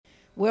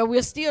Well,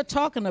 we're still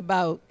talking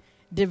about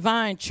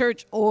divine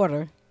church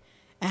order.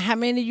 And how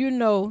many of you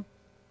know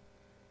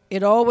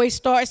it always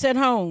starts at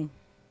home?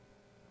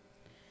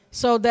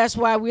 So that's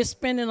why we're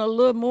spending a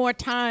little more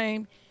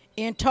time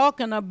in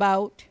talking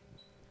about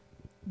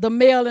the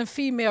male and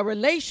female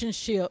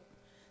relationship,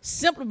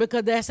 simply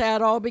because that's how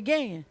it all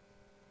began.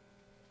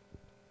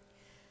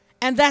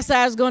 And that's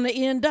how it's going to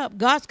end up.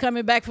 God's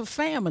coming back for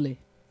family.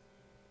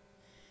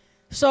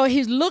 So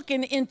he's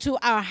looking into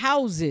our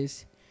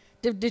houses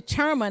to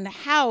determine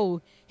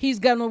how he's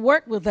going to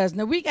work with us.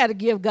 Now, we got to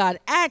give God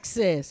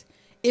access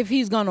if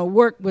he's going to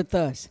work with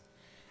us.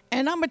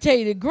 And I'm going to tell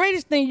you, the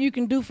greatest thing you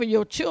can do for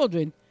your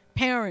children,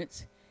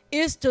 parents,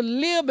 is to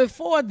live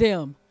before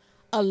them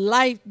a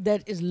life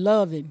that is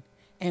loving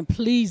and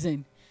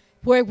pleasing,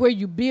 where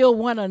you build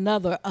one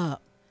another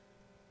up.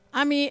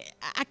 I mean,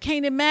 I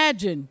can't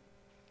imagine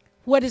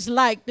what it's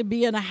like to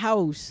be in a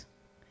house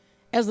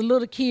as a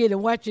little kid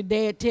and watch your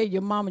dad tell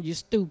your mama you're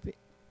stupid.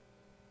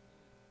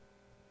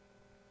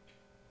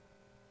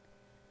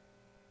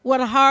 What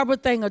a horrible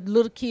thing a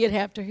little kid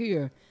have to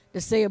hear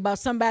to say about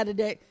somebody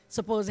that's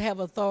supposed to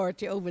have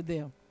authority over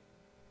them.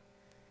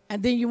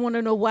 And then you want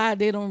to know why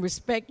they don't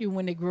respect you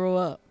when they grow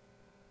up.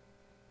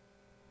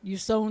 You've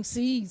sown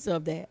seeds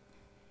of that.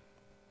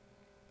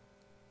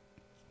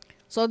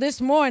 So this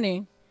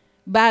morning,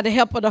 by the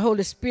help of the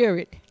Holy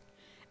Spirit,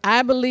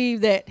 I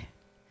believe that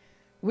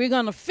we're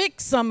going to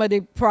fix some of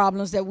the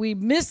problems that we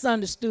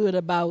misunderstood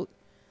about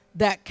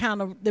that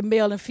kind of the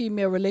male and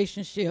female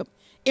relationship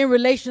in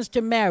relations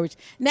to marriage.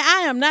 Now,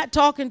 I am not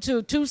talking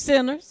to two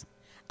sinners.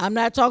 I'm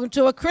not talking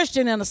to a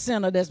Christian and a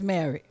sinner that's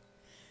married,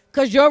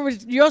 because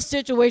your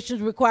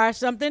situations require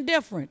something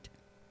different.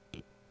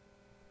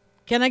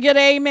 Can I get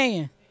an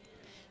amen?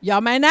 Y'all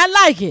may not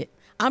like it.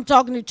 I'm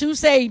talking to two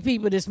saved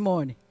people this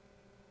morning.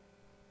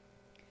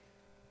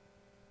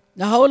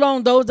 Now, hold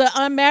on. Those that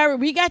are unmarried,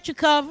 we got you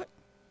covered.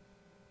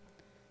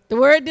 The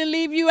word didn't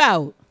leave you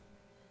out.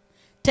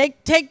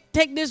 Take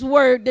this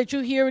word that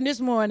you're hearing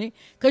this morning,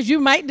 because you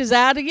might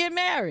desire to get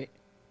married.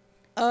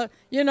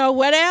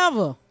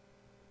 Whatever.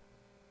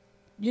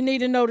 You need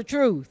to know the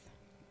truth.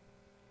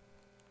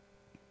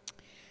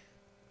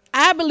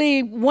 I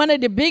believe one of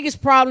the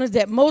biggest problems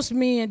that most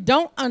men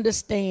don't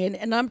understand,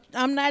 and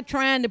I'm not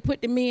trying to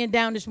put the men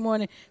down this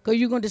morning, because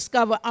you're going to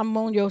discover I'm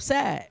on your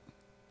side.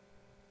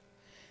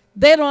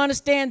 They don't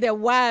understand that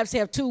wives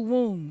have two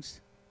wombs.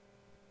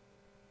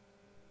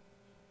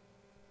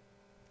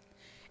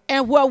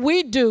 And what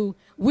we do,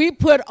 we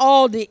put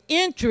all the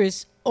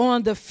interest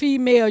on the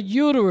female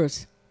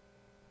uterus.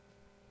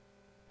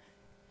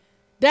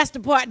 That's the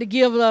part that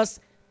gives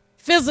us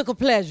physical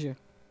pleasure.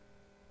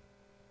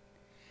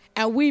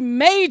 And we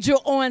major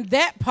on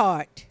that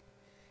part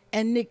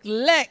and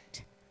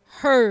neglect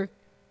her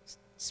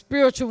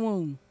spiritual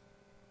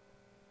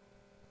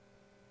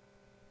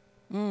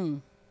womb.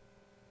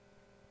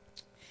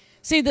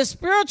 See, the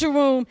spiritual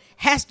womb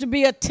has to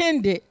be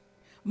attended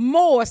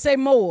more, say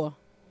more,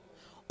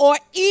 or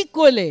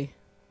equally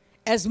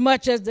as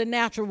much as the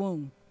natural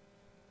womb.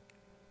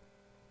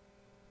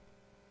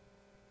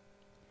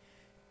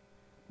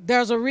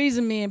 There's a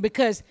reason, men,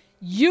 because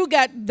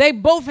they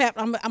both have,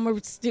 I'm going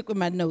to stick with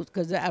my notes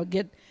because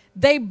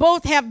they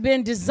both have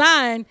been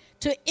designed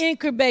to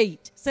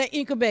incubate. Say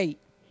incubate.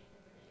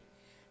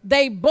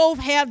 They both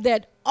have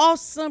that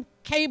awesome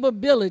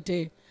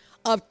capability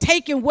of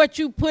taking what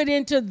you put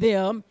into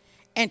them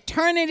and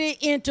turning it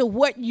into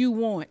what you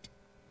want.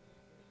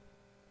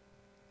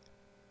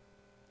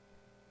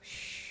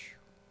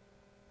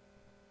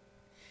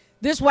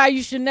 This is why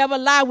you should never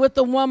lie with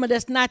a woman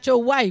that's not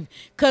your wife,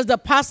 because the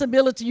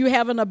possibility you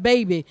having a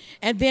baby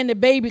and then the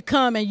baby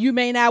come and you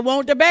may not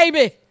want the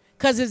baby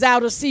because it's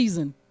out of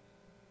season.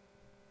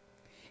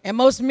 And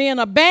most men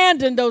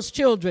abandon those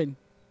children.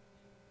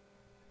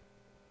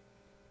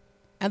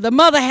 And the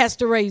mother has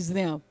to raise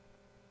them.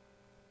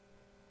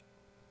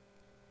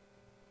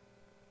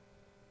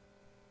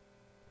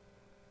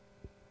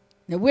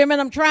 Now, women,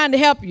 I'm trying to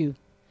help you.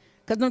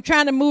 Because I'm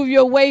trying to move you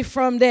away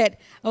from that,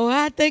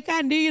 I think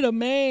I need a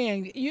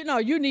man.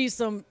 You need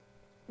some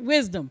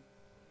wisdom.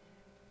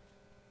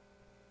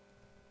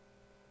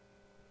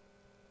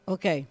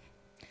 Okay.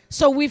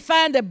 So we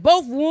find that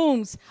both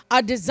wombs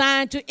are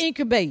designed to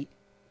incubate.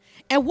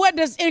 And what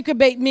does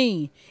incubate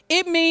mean?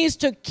 It means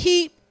to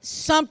keep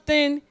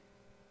something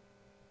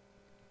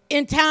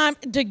in time,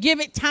 to give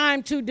it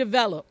time to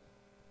develop.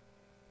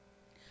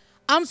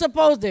 I'm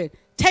supposed to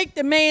take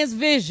the man's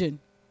vision.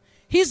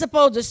 He's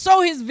supposed to sow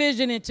his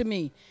vision into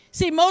me.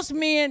 See, most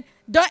men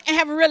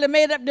haven't really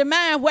made up their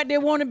mind what they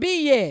want to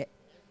be yet.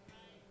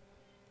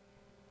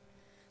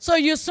 So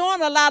you're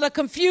sowing a lot of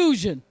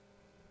confusion.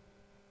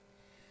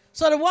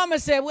 So the woman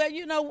said, well,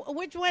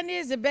 which one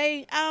is it,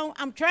 babe?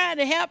 I'm trying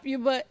to help you,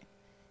 but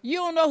you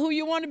don't know who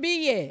you want to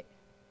be yet.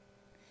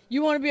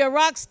 You want to be a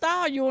rock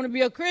star? You want to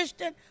be a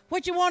Christian?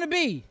 What you want to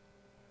be?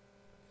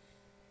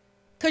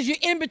 Because you're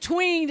in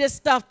between this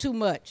stuff too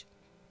much.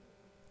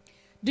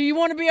 Do you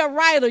want to be a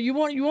writer? You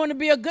want to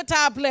be a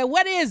guitar player?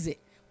 What is it?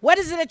 What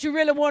is it that you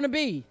really want to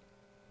be?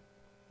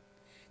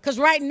 Because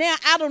right now,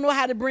 I don't know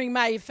how to bring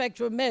my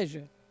effectual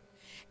measure.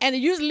 And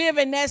if you live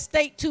in that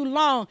state too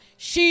long,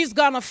 she's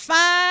going to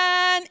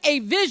find a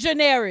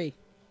visionary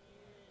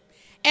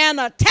and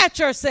attach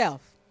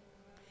herself.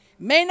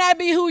 May not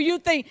be who you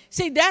think.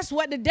 See, that's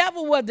what the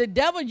devil was. The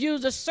devil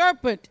used a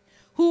serpent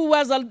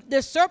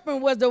the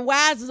serpent was the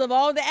wisest of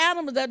all the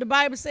animals that the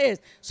Bible says.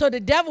 So the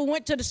devil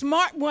went to the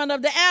smart one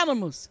of the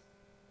animals.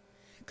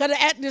 Because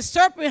the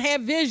serpent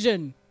had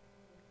vision.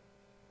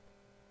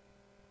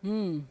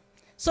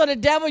 So the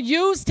devil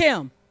used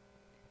him.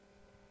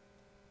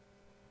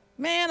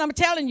 Man, I'm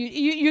telling you,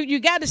 you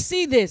got to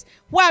see this.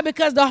 Why?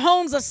 Because the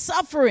homes are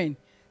suffering.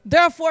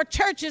 Therefore,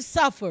 churches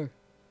suffer.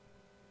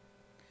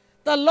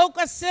 The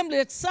local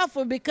assemblies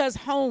suffer because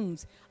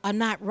homes are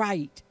not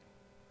right.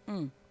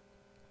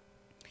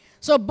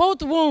 So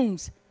both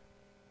wombs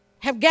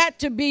have got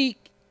to be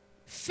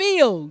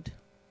filled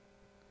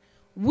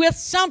with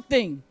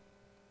something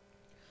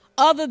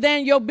other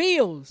than your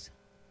bills.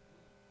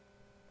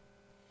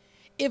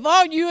 If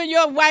all you and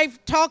your wife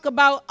talk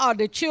about are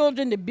the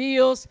children, the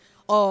bills,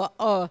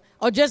 or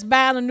just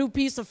buying a new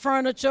piece of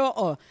furniture,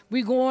 or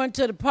we going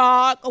to the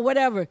park or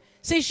whatever,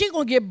 see, she's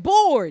going to get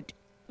bored.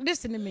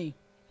 Listen to me.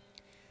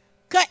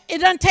 It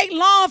doesn't take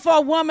long for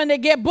a woman to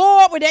get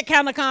bored with that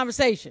kind of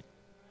conversation.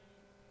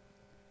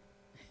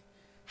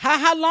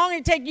 How long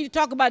it take you to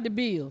talk about the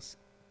bills?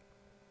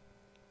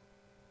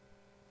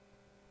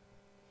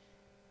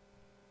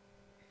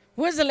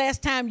 When's the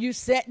last time you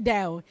sat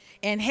down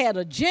and had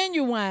a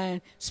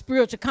genuine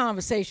spiritual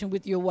conversation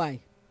with your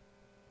wife?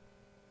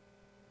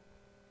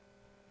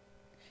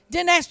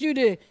 Didn't ask you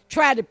to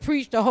try to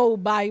preach the whole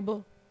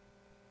Bible.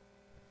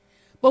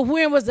 But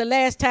when was the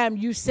last time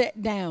you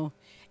sat down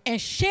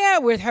and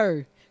shared with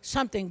her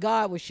something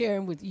God was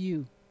sharing with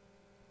you?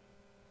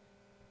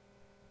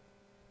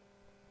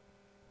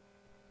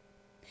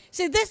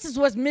 See, this is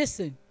what's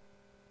missing.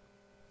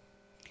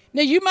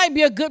 Now, you might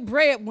be a good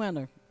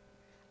breadwinner.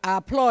 I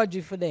applaud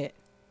you for that.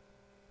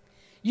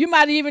 You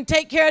might even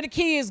take care of the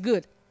kids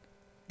good.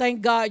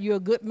 Thank God you're a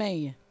good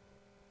man.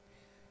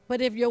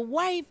 But if your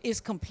wife is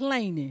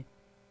complaining,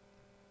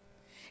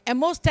 and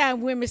most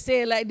times women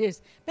say it like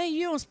this, man,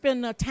 you don't spend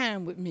enough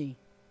time with me.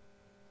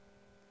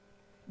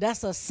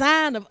 That's a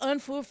sign of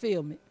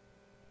unfulfillment.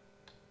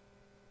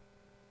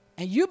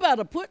 And you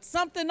better put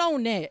something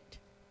on that.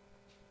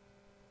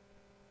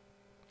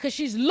 Because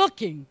she's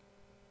looking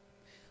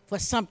for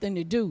something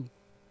to do.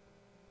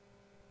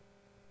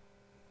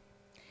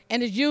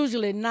 And it's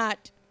usually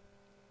not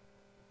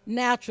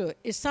natural.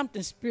 It's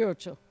something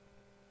spiritual.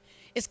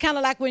 It's kind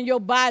of like when your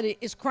body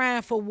is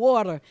crying for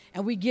water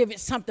and we give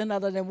it something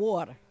other than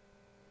water.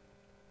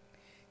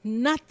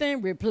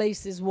 Nothing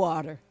replaces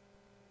water.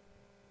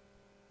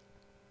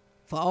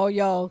 For all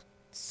y'all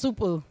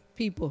super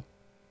people,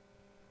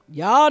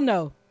 y'all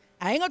know.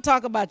 I ain't going to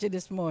talk about you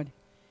this morning.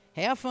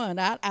 Have fun.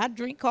 I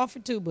drink coffee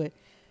too, but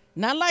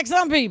not like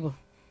some people.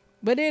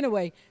 But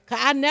anyway, 'cause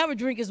I never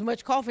drink as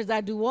much coffee as I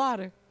do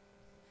water.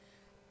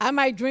 I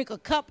might drink a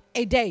cup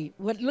a day.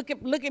 Look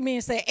at me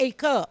and say a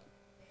cup.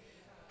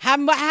 How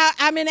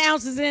many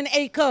ounces in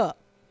a cup?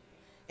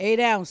 8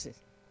 ounces.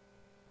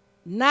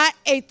 Not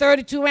a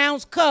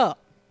 32-ounce cup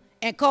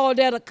and call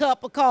that a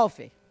cup of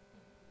coffee.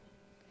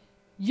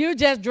 You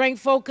just drank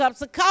 4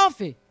 cups of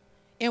coffee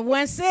in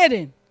one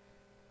sitting.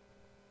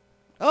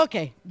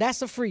 Okay,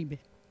 that's a freebie.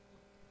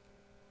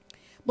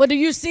 But do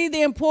you see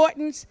the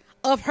importance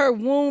of her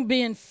womb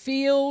being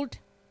filled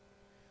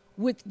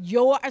with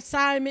your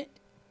assignment?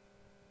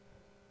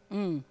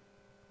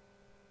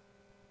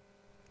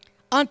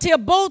 Until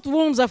both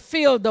wombs are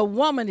filled, the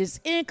woman is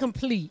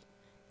incomplete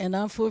and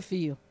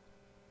unfulfilled.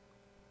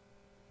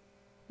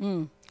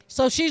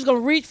 So she's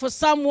going to reach for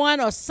someone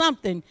or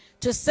something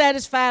to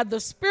satisfy the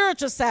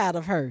spiritual side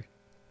of her.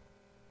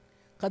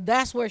 Because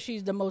that's where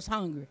she's the most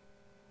hungry.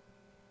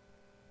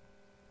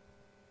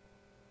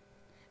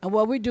 And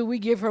what we do, we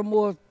give her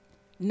more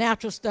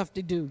natural stuff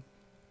to do.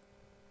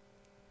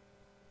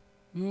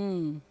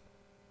 When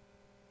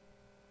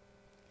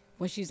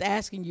she's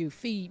asking you,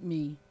 feed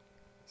me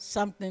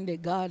something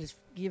that God has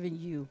given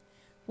you.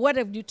 What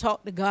have you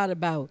talked to God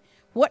about?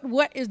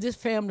 What is this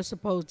family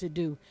supposed to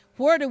do?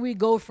 Where do we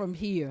go from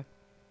here?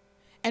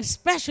 And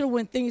especially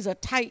when things are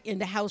tight in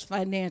the house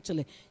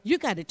financially, you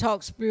got to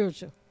talk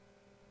spiritual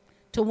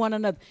to one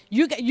another.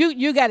 You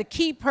got to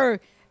keep her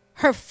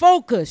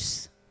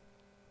focus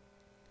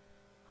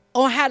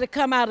on how to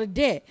come out of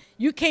debt.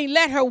 You can't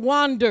let her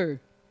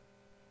wander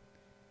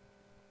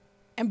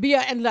and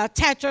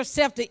attach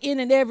herself to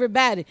any and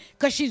everybody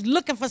because she's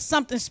looking for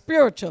something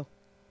spiritual.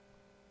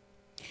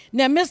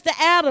 Now, Mr.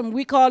 Adam,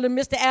 we call him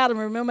Mr. Adam,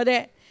 remember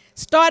that?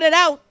 Started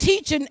out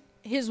teaching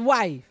his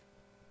wife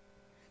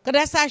because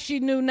that's how she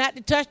knew not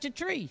to touch the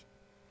tree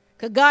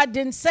because God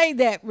didn't say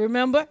that,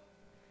 remember?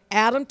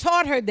 Adam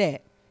taught her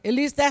that. At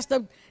least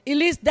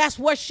that's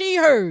what she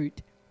heard.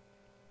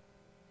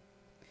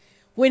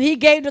 When he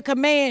gave the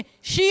command,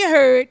 she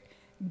heard,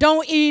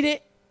 don't eat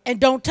it and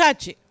don't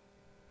touch it.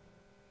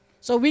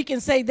 So we can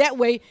say that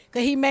way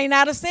because he may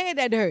not have said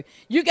that to her.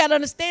 You got to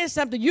understand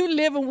something. You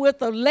living with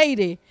a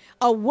lady,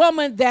 a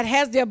woman that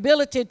has the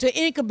ability to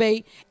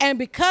incubate, and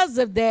because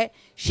of that,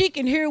 she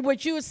can hear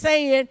what you're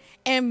saying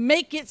and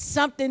make it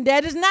something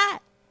that is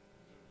not.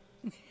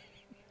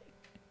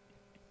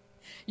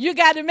 You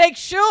got to make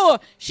sure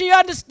she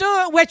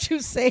understood what you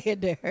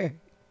said to her.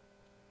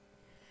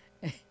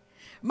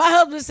 My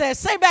husband said,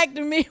 say back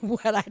to me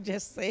what I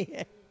just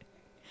said.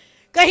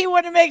 Because he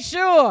wanted to make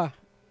sure.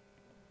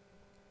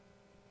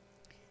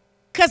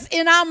 Because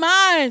in our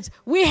minds,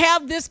 we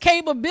have this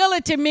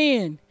capability,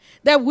 men,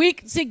 that we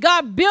see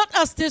God built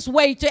us this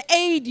way to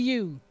aid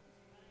you.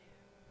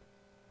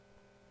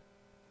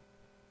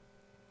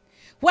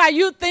 While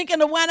you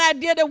thinking of one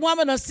idea, the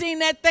woman has seen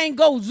that thing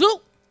go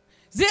zoop,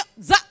 zip,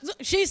 zap, zoop.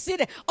 She see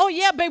that, oh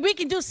yeah, baby, we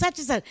can do such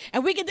and such.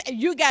 And we can,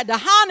 you got to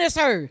harness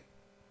her.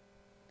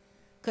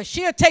 Because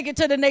she'll take it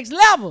to the next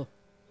level.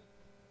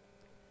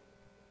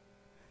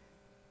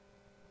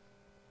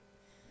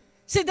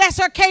 See, that's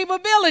her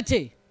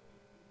capability.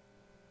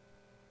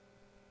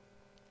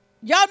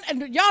 Y'all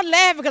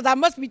laughing because I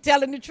must be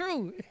telling the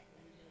truth.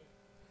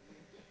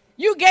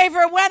 You gave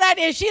her one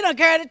idea and she done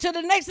carried it to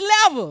the next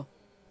level.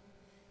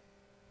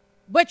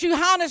 But you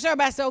harness her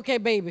by saying, okay,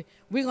 baby,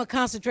 we're going to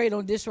concentrate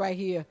on this right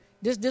here.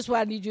 This is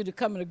what I need you to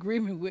come in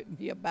agreement with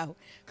me about.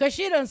 Because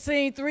she done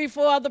seen 3,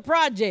 4 other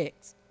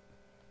projects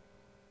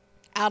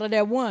out of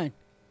that one.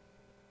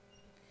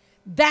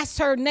 That's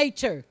her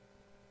nature.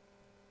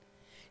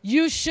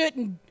 You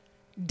shouldn't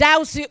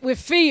douse it with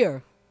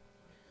fear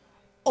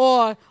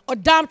or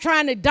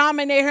trying to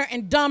dominate her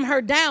and dumb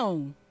her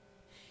down.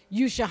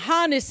 You should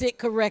harness it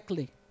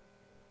correctly.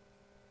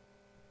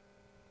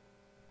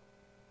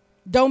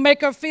 Don't make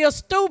her feel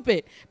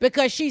stupid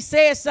because she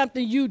said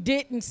something you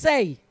didn't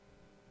say.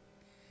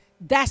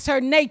 That's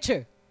her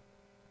nature.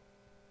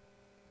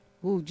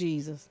 Ooh,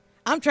 Jesus.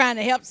 I'm trying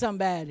to help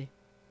somebody.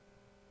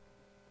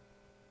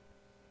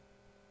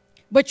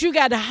 But you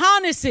got to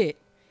harness it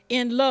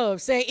in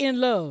love. Say in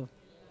love.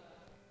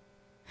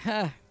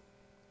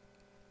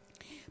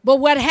 But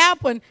what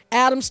happened,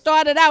 Adam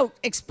started out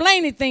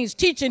explaining things,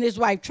 teaching his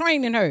wife,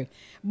 training her.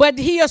 But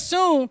he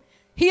assumed,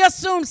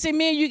 see,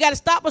 man, you got to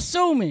stop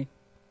assuming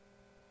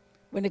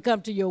when it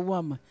comes to your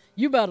woman.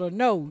 You better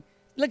know.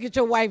 Look at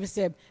your wife and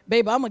say,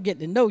 baby, I'm going to get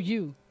to know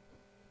you.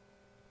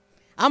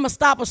 I'm going to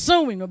stop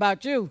assuming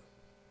about you.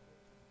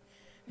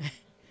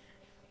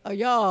 Oh,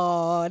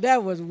 y'all,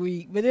 that was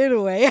weak. But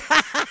anyway,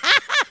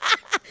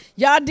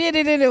 y'all did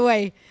it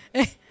anyway.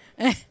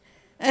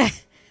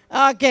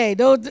 Okay,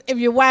 if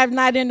your wife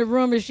not in the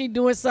room, if she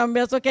doing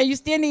something else, okay, you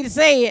still need to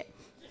say it.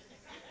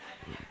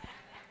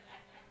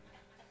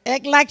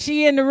 Act like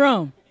she in the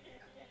room.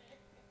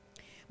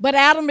 But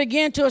Adam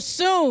began to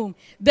assume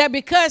that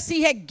because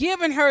he had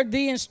given her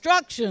the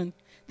instruction,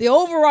 the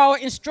overall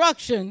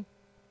instruction,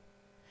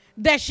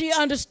 that she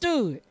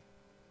understood.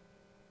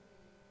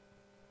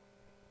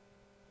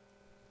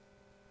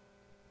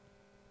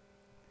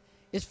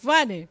 It's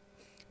funny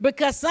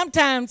because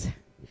sometimes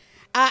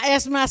I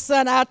ask my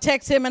son, I'll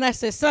text him and I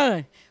say,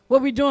 son,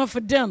 what we doing for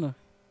dinner?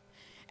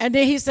 And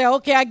then he said,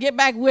 okay, I'll get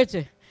back with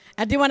you.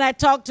 And then when I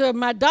talk to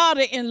my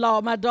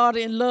daughter-in-law, my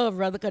daughter-in-law,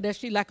 rather, because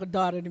she like a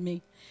daughter to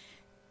me,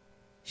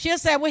 she'll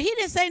say, well, he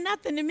didn't say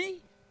nothing to me.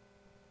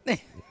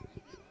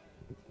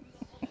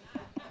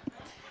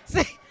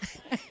 See,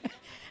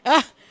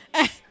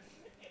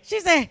 she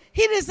said,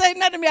 he didn't say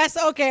nothing to me. I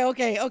said, okay,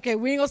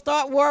 we ain't going to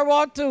start World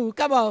War II.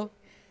 Come on.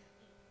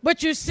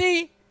 But you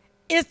see,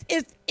 it's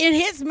in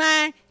his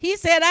mind, he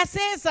said, I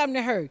said something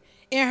to her.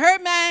 In her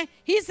mind,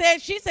 she said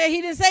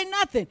he didn't say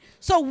nothing.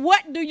 So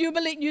what do you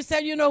believe? You said,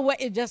 you know what?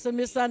 It's just a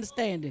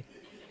misunderstanding.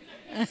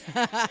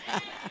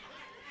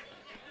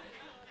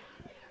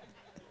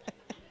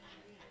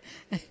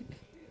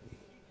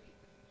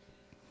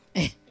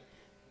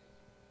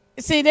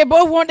 See, they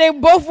both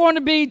want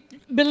to be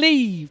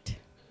believed.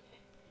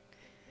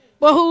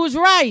 But who's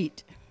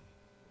right?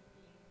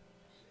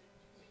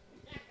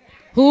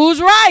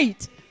 Who's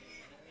right?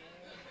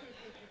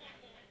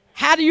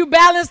 How do you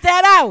balance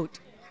that out?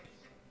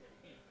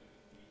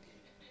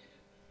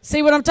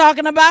 See what I'm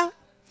talking about?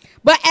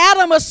 But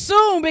Adam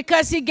assumed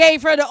because he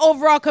gave her the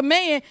overall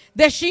command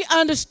that she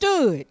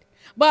understood.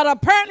 But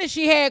apparently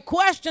she had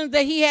questions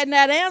that he had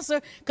not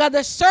answered because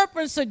the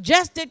serpent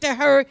suggested to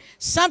her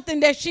something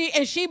that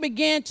she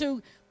began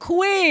to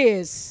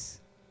quiz.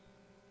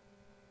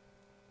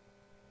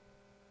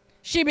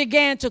 She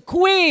began to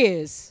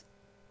quiz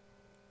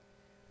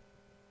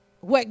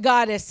what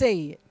God had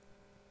said.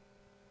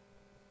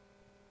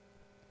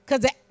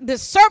 Because the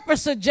serpent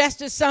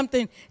suggested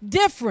something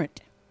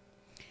different.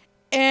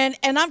 And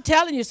I'm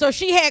telling you, so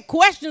she had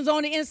questions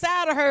on the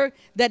inside of her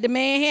that the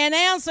man hadn't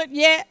answered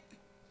yet.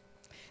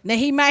 Now,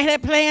 he might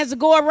have plans to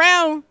go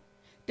around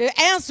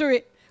to answer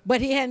it, but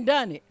he hadn't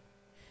done it.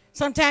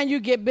 Sometimes you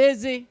get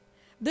busy.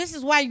 This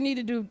is why you need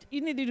to do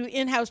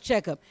in-house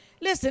checkup.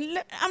 Listen,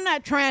 I'm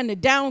not trying to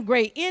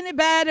downgrade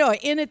anybody or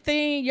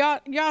anything.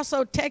 Y'all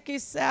so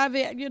techie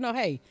savvy,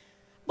 hey.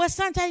 But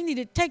sometimes you need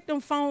to take them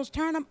phones,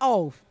 turn them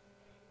off.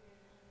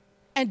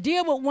 and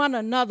deal with one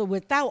another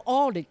without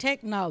all the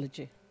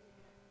technology.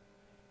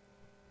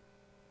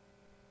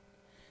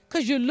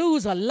 Because you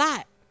lose a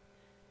lot.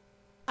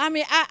 I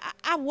mean,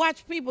 I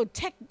watch people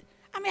text.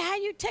 I mean, how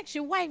you text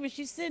your wife when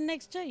she's sitting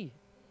next to you?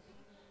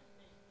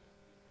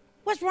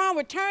 What's wrong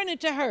with turning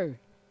to her?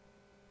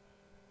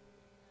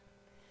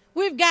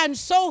 We've gotten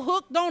so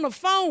hooked on the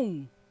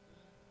phone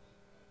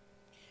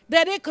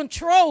that it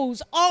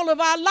controls all of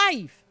our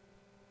life.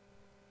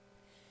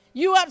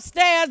 You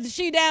upstairs,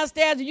 she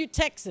downstairs, and you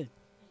texting.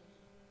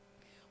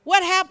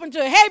 What happened to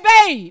her? Hey,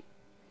 babe.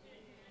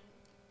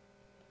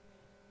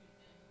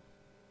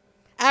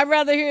 I'd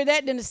rather hear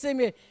that than to send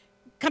me,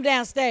 come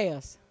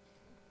downstairs.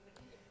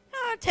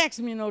 Don't text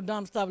me no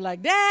dumb stuff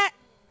like that.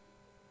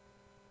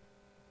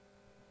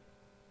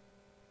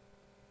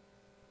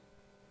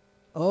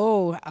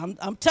 Oh,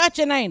 I'm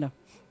touching, ain't I?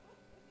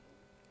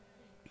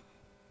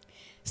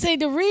 See,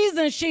 the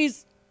reason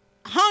she's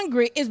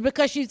hungry is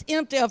because she's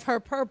empty of her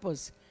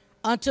purpose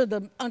unto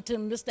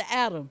Mr.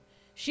 Adam.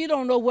 She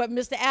don't know what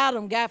Mr.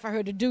 Adam got for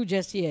her to do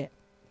just yet.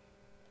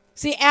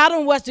 See,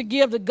 Adam was to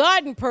give the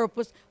garden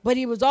purpose, but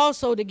he was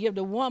also to give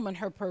the woman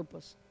her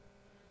purpose.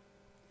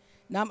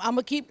 Now,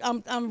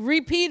 I'm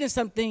repeating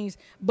some things,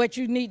 but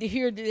you need to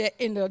hear that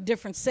in a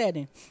different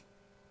setting.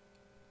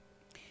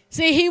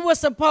 See, he was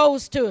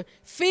supposed to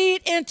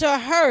feed into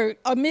her,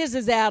 or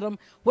Mrs. Adam,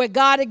 what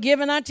God had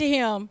given unto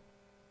him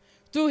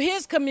through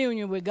his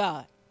communion with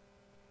God.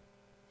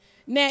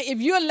 Now, if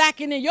you're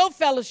lacking in your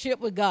fellowship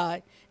with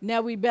God,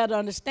 now we better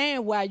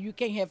understand why you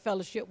can't have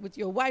fellowship with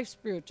your wife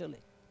spiritually.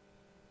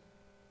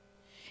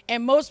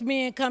 And most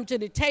men come to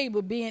the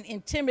table being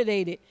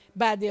intimidated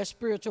by their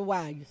spiritual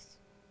wives.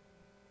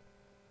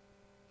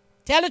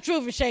 Tell the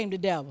truth and shame the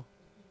devil.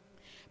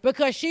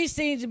 Because she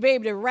seems to be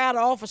able to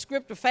rattle off a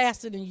scripture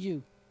faster than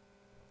you.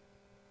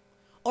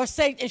 Or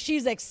say, and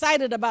she's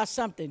excited about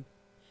something.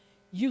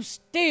 You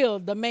still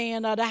the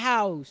man of the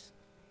house.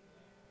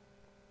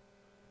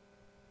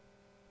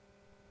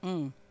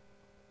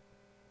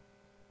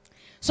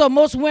 So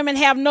most women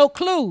have no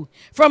clue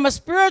from a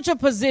spiritual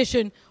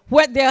position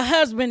what their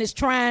husband is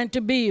trying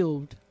to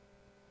build.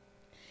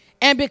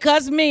 And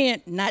because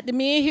men, not the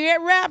men here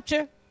at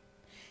Rapture,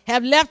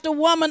 have left a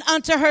woman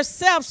unto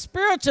herself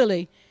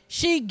spiritually,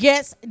 she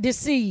gets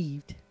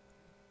deceived.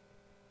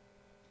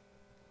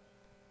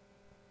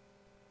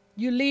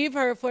 You leave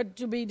her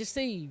to be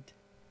deceived.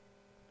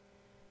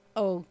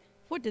 Oh,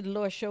 what did the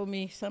Lord show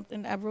me?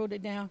 Something, I wrote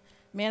it down.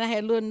 Man, I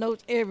had little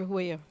notes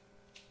everywhere.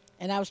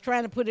 And I was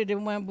trying to put it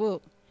in one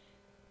book.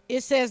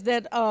 It says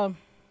that, I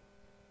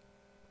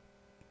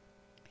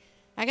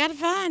got to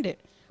find it.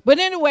 But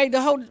anyway,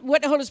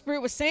 what the Holy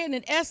Spirit was saying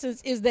in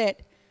essence is that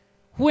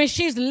when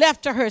she's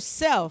left to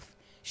herself,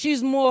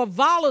 she's more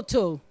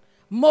volatile,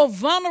 more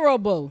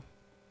vulnerable,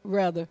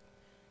 rather,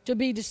 to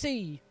be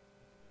deceived.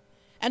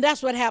 And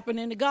that's what happened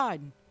in the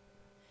garden.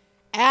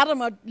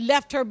 Adam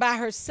left her by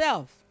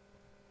herself.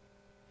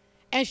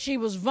 And she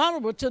was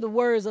vulnerable to the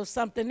words of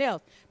something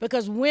else.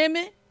 Because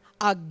women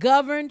are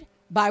governed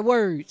by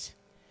words.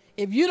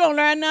 If you don't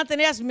learn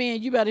nothing else,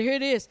 men, you better hear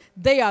this.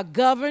 They are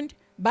governed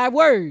by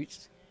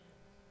words.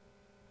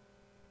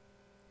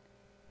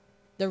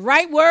 The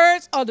right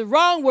words or the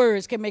wrong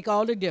words can make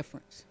all the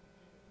difference.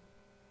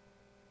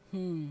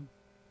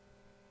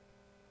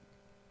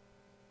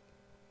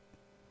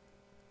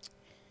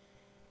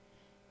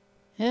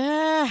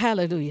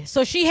 Hallelujah.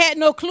 So she had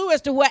no clue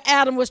as to what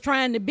Adam was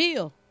trying to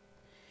build.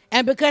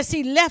 And because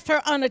he left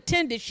her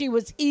unattended, she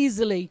was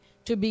easily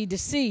to be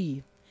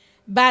deceived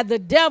by the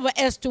devil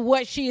as to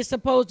what she is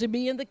supposed to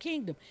be in the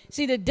kingdom.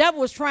 See, the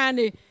devil was trying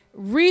to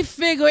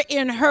refigure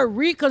in her,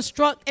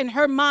 reconstruct in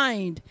her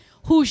mind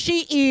who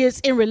she is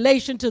in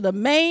relation to the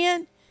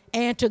man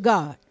and to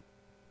God.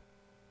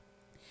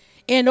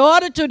 In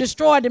order to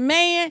destroy the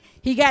man,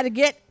 he got to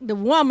get the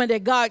woman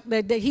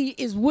that he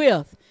is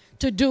with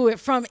to do it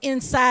from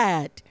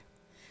inside.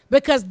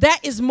 Because that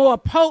is more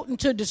potent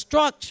to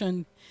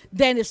destruction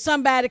than if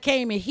somebody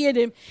came and hit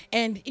him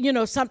and,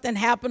 something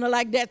happened or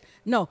like that.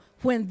 No,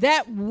 when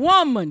that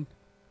woman,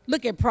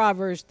 look at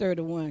Proverbs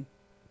 31.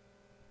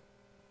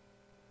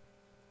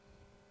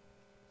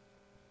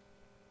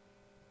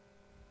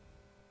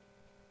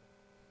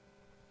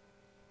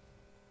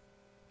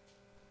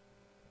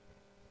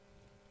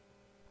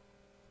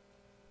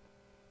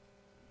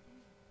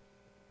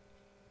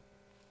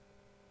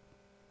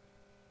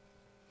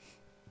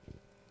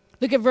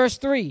 Look at verse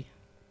 3.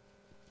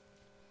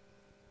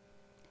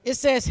 It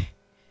says,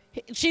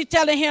 she's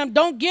telling him,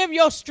 don't give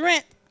your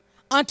strength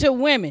unto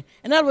women.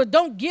 In other words,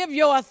 don't give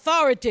your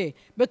authority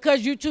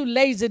because you're too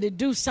lazy to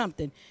do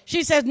something.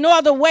 She says, no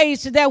other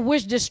ways to that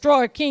which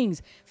destroy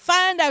kings.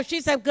 Find out,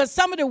 she said, because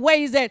some of the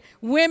ways that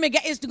women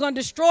get is going to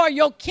destroy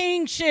your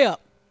kingship.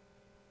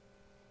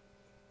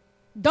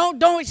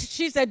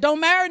 She said,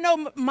 don't marry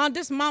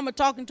this mama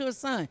talking to her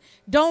son.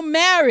 Don't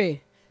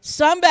marry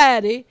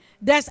somebody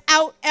that's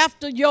out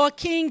after your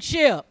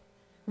kingship.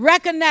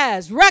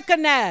 Recognize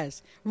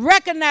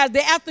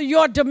they're after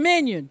your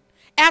dominion,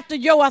 after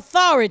your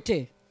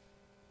authority.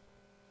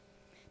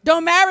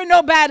 Don't marry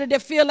nobody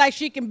that feel like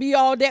she can be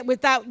all that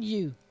without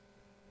you.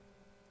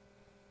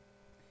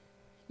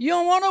 You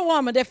don't want a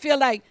woman that feel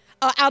like,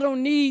 I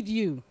don't need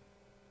you.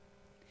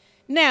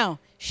 Now,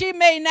 she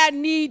may not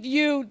need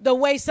you the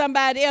way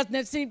somebody else.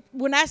 Now, see,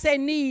 when I say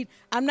need,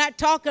 I'm not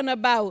talking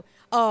about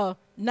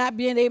not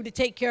being able to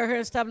take care of her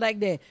and stuff like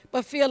that,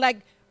 but feel like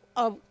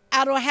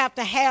I don't have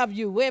to have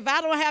you. Well, if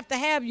I don't have to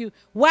have you,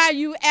 why are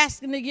you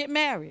asking to get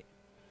married?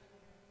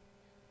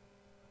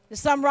 There's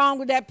something wrong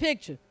with that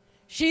picture.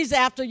 She's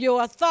after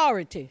your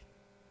authority.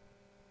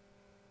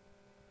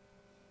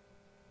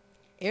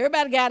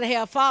 Everybody got to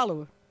have a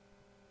follower.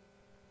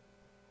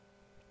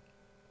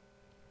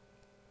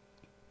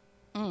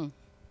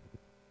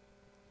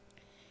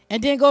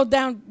 And then go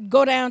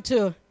down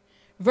to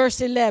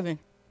verse 11,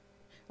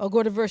 or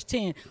go to verse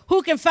 10.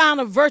 Who can find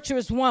a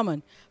virtuous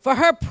woman for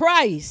her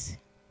price?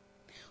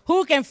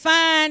 Who can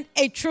find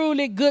a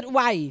truly good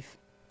wife?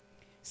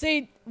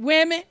 See,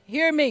 women,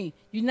 hear me.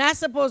 You're not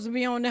supposed to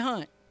be on the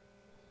hunt,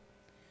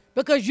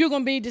 because you're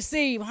going to be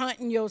deceived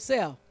hunting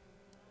yourself.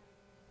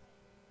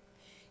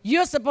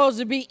 You're supposed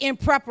to be in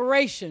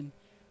preparation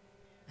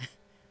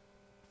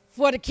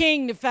for the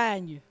king to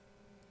find you.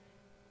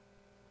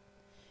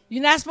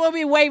 You're not supposed to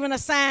be waving a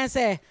sign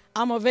saying,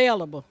 I'm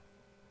available.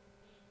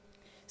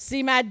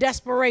 See my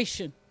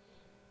desperation.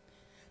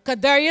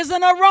 Because there is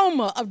an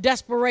aroma of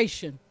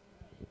desperation.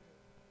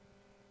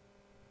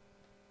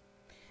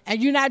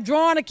 And you're not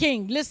drawing a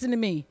king. Listen to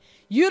me.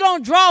 You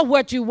don't draw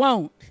what you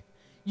want.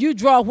 You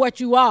draw what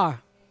you are.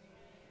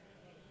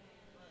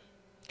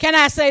 Can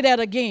I say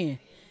that again?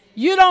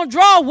 You don't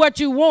draw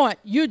what you want.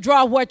 You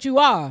draw what you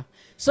are.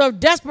 So if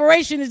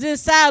desperation is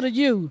inside of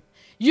you,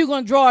 you're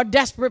going to draw a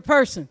desperate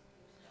person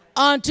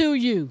unto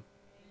you.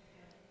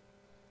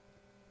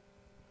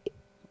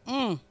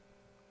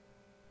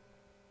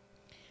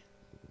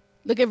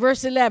 Look at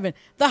verse 11.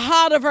 The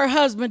heart of her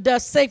husband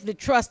does safely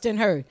trust in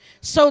her,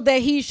 so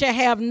that he shall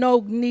have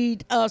no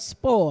need of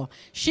spoil.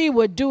 She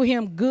would do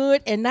him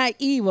good and not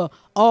evil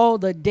all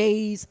the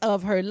days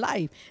of her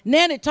life.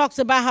 Then it talks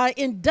about how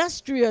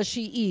industrious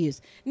she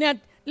is. Now,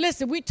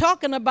 listen, we're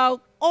talking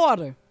about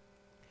order.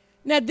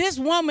 Now, this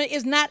woman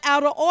is not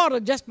out of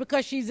order just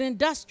because she's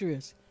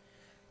industrious.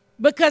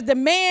 Because the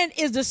man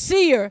is the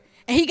seer,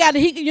 and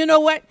you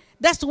know what?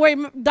 That's the way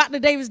Dr.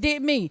 Davis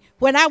did me.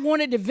 When I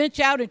wanted to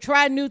venture out and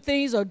try new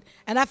things, and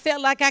I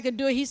felt like I could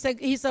do it, he said,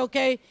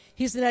 okay.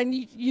 He said, I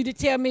need you to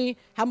tell me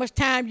how much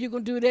time you're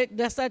going to do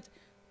that.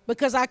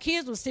 Because our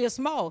kids were still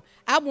small.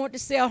 I wanted to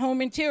sell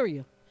home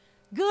interior.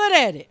 Good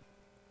at it.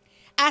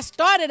 I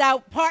started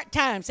out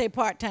part-time, say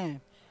part-time.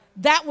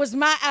 That was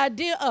my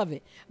idea of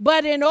it.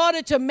 But in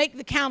order to make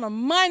the kind of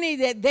money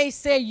that they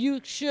say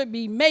you should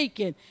be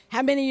making,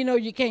 how many of you know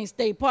you can't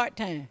stay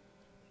part-time?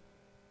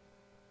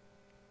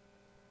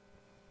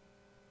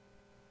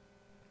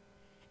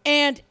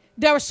 And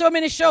there were so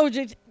many shows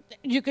that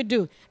you could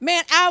do.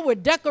 Man, I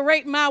would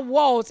decorate my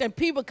walls, and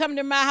people come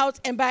to my house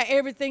and buy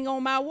everything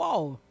on my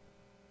wall.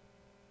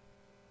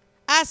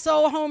 I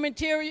sold home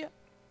interior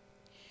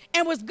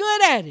and was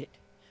good at it.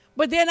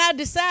 But then I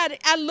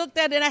looked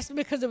at it, and I said,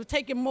 because it was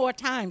taking more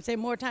time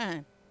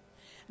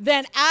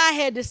than I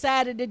had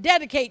decided to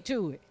dedicate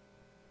to it.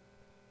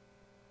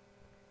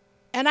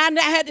 And I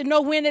had to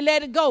know when to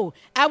let it go.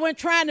 I wasn't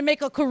trying to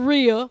make a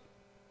career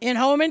in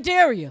home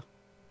interior.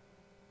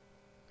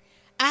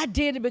 I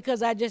did it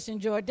because I just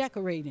enjoyed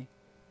decorating.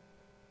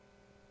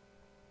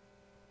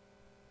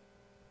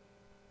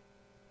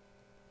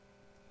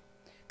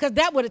 Because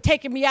that would have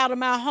taken me out of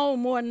my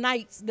home more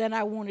nights than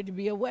I wanted to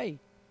be away.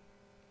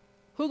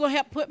 Who going to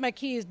help put my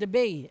kids to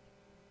bed?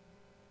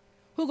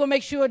 Who going to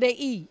make sure they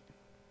eat?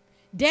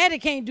 Daddy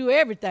can't do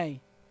everything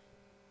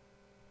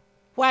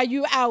while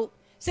you out.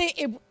 See,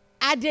 if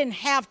I didn't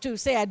have to.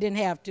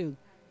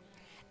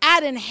 I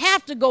didn't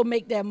have to go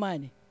make that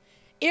money.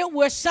 It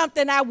was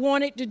something I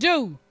wanted to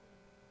do.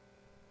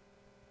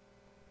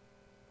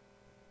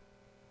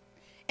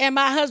 And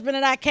my husband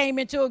and I came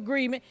into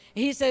agreement.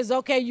 He says,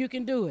 okay, you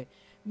can do it.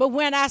 But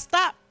when I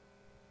stopped,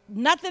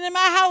 nothing in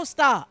my house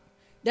stopped.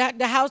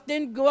 The house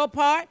didn't go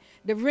apart.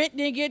 The rent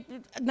didn't get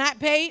not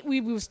paid. We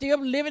were still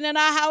living in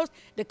our house.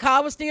 The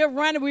car was still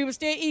running. We were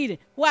still eating.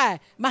 Why?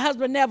 My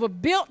husband never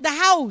built the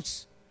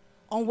house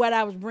on what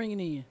I was bringing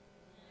in.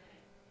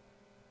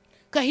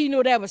 Because he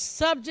knew that was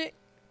subject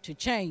to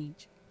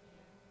change.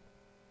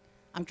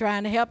 I'm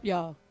trying to help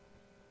y'all.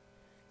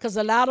 Because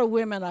a lot of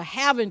women are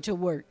having to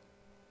work.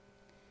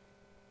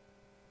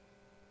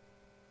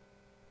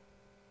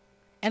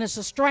 And it's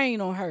a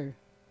strain on her.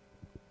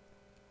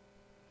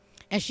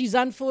 And she's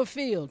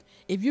unfulfilled.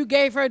 If you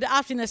gave her the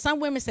option, that some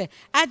women say,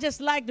 I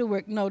just like to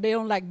work. No, they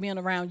don't like being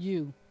around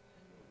you.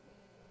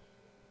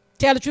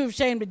 Tell the truth,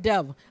 shame the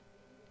devil.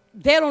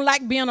 They don't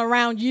like being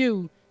around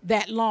you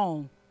that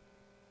long.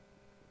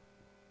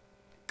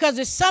 Because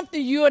it's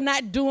something you're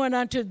not doing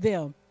unto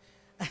them.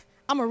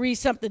 I'm going to read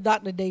something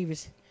Dr.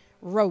 Davis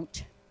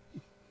wrote.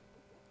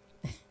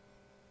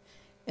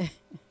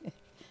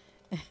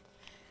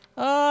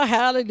 Oh,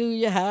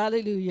 hallelujah,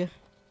 hallelujah.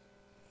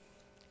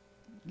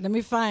 Let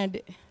me find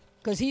it.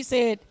 Because he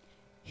said,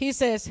 He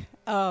says,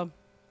 I'm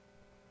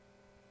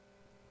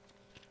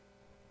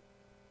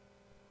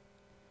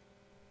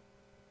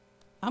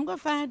going to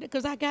find it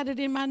because I got it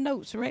in my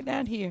notes right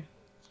down here.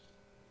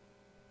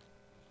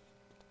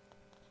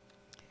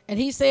 And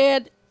he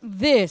said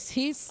this.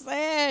 He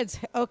said,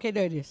 okay,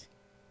 there it is.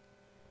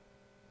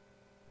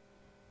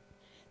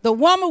 The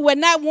woman would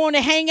not want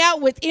to hang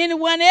out with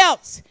anyone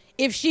else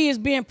if she is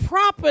being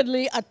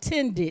properly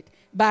attended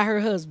by her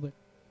husband.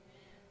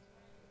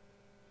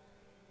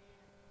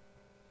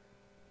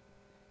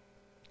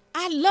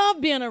 I love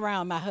being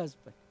around my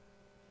husband.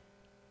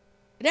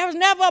 There was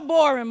never a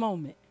boring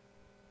moment.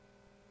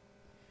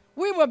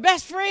 We were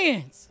best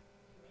friends.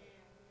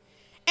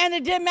 And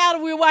it didn't matter.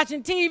 We were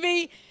watching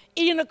TV,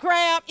 eating a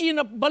crab, eating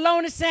a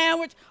bologna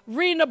sandwich,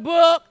 reading a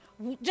book.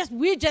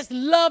 We just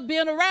loved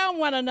being around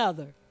one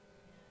another.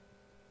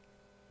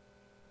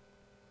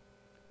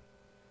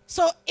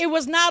 So it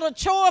was not a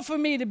chore for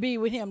me to be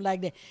with him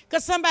like that.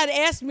 Because somebody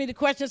asked me the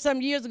question some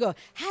years ago,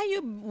 how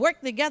you work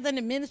together in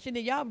the ministry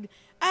that y'all?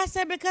 I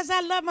said, because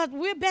I love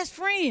we're best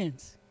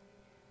friends.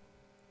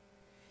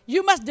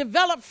 You must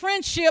develop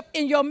friendship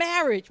in your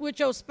marriage with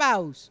your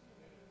spouse.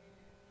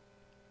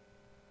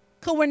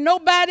 Because when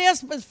nobody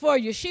else is for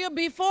you, she'll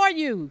be for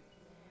you.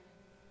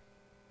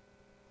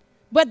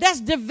 But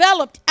that's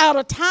developed out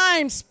of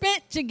time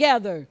spent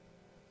together.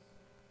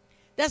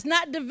 That's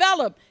not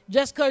developed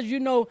just because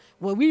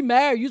well, we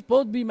married, you're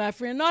supposed to be my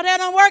friend. No, that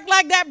don't work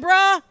like that,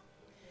 bruh.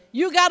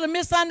 You got a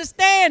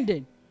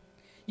misunderstanding.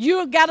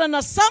 You got an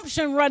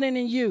assumption running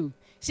in you.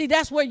 See,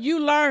 that's what you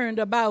learned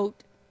about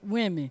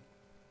women.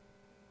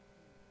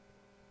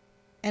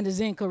 And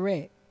it's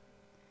incorrect.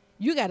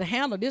 You got to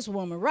handle this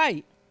woman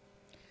right.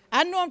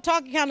 I know I'm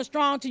talking kind of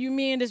strong to you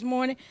men this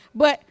morning,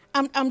 but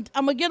I'm going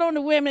to get on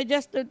the women in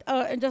just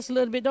a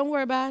little bit. Don't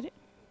worry about it.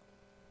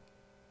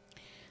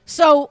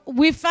 So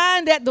we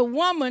find that the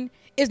woman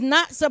is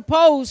not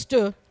supposed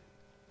to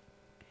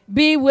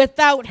be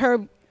without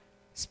her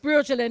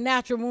spiritual and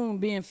natural womb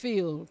being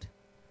filled.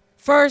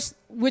 First,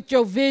 with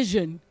your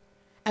vision,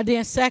 and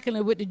then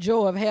secondly, with the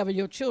joy of having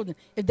your children,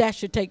 if that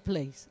should take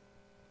place.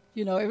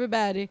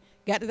 Everybody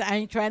got to, I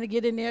ain't trying to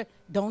get in there.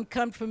 Don't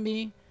come for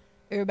me.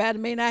 Everybody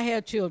may not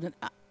have children.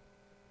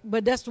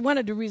 But that's one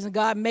of the reasons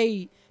God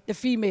made the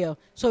female,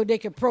 so they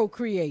can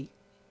procreate.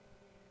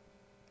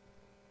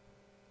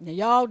 Now,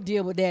 y'all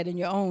deal with that in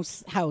your own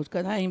house,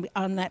 because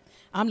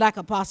I'm like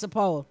Apostle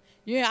Paul.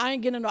 I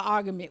ain't getting in no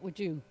argument with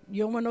you.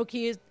 You don't want no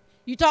kids?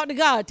 You talk to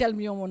God, tell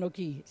him you don't want no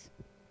kids.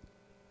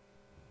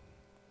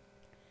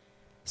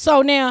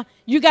 So now,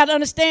 you got to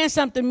understand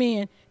something,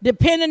 men.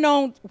 Depending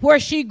on where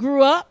she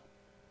grew up,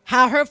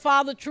 how her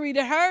father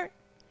treated her,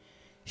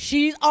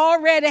 she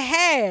already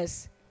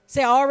has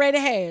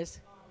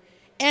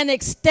an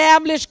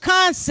established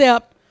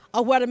concept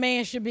of what a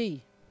man should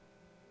be.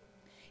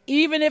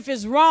 Even if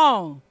it's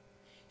wrong,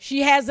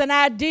 she has an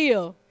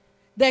idea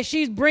that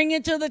she's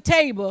bringing to the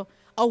table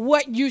of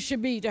what you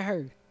should be to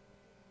her.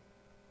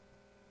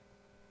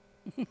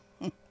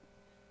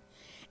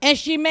 And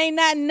she may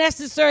not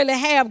necessarily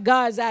have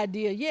God's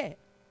idea yet.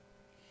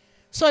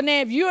 So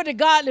now if you're the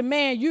godly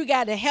man, you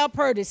got to help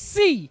her to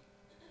see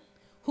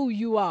who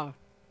you are.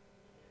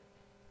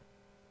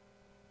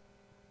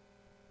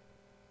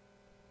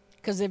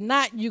 Because if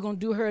not, you're going to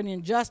do her an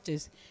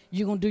injustice.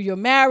 You're going to do your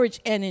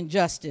marriage an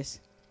injustice.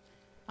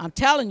 I'm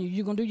telling you,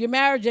 you're going to do your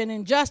marriage an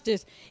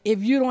injustice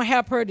if you don't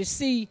help her to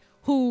see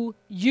who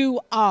you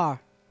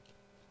are.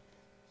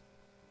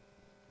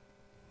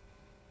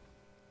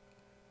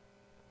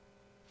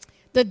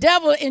 The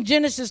devil in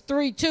Genesis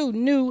 3:2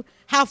 knew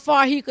how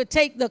far he could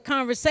take the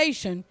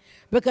conversation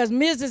because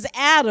Mrs.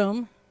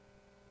 Adam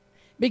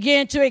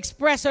began to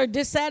express her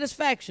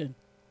dissatisfaction.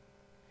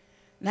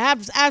 Now,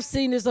 I've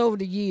seen this over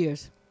the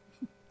years.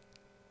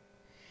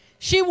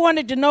 She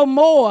wanted to know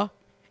more,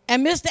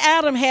 and Mr.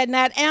 Adam had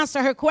not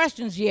answered her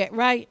questions yet,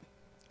 right?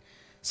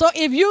 So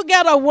if you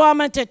get a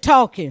woman to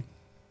talking,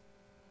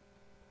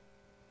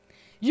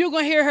 you're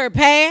going to hear her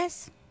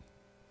past,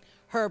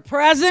 her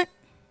present,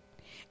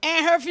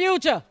 and her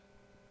future.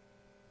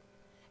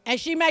 And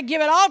she might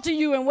give it all to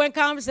you in one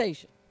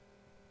conversation.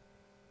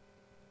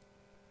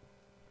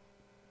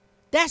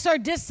 That's her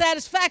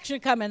dissatisfaction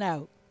coming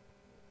out.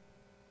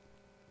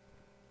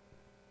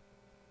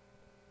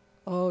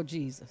 Oh,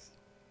 Jesus.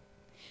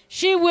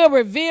 She will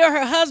reveal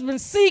her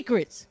husband's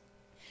secrets,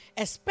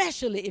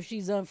 especially if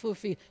she's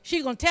unfulfilled.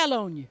 She's going to tell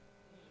on you.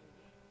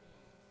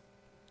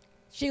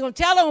 She's going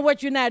to tell on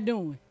what you're not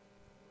doing.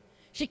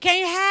 She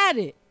can't hide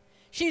it.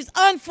 She's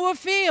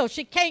unfulfilled.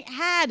 She can't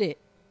hide it.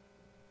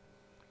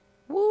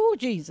 Woo,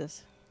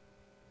 Jesus.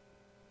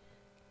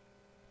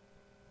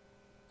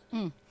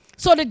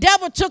 So the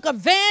devil took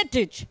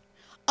advantage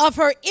of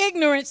her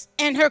ignorance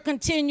and her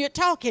continued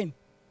talking.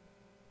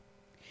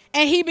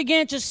 And he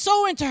began to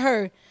sow into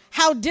her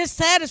how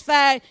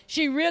dissatisfied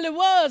she really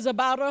was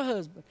about her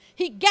husband.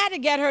 He got to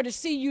get her to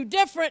see you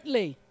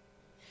differently.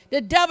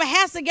 The devil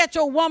has to get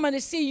your woman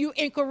to see you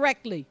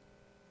incorrectly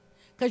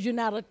because you're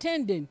not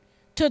attending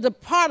to the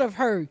part of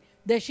her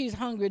that she's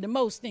hungry the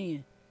most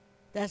in.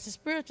 That's the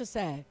spiritual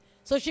side.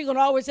 So she's going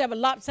to always have a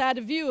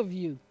lopsided view of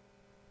you.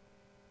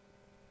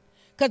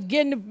 Because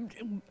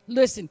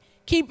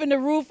keeping the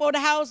roof over the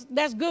house,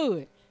 that's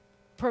good.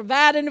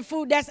 Providing the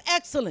food, that's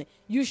excellent.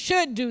 You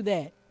should do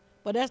that.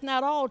 But that's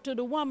not all to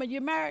the woman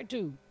you're married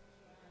to.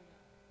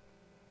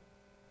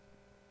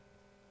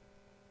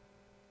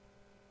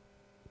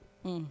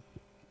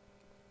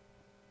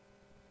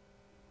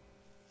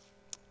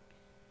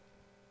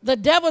 The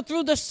devil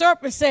through the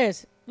serpent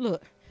says,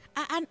 look,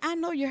 I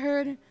know you're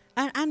hurting.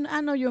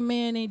 I know your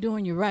man ain't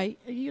doing you right.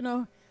 You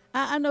know,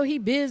 I know he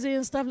busy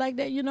and stuff like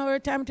that. You know, every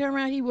time I turn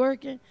around, he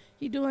working.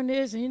 He doing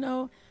this,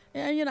 and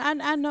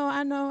I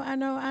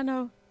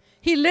know.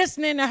 He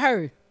listening to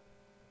her.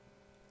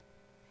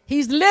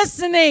 He's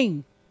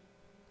listening.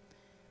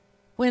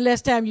 When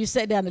last time you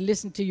sat down and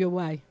listened to your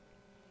wife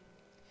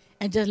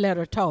and just let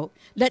her talk?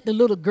 Let the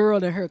little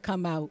girl in her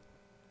come out.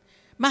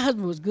 My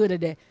husband was good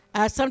at that.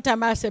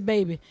 Sometimes I said,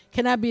 baby,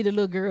 can I be the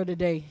little girl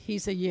today? He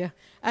said, yeah.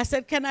 I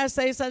said, can I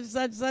say such?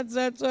 That's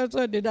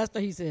what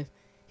he said.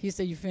 He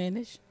said, you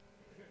finished?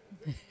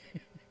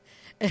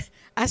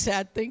 I said,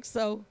 I think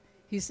so.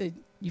 He said,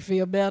 you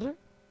feel better?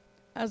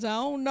 I said, I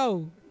don't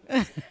know.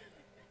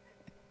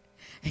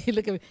 He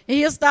looked at me, and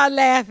he'll start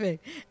laughing.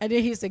 And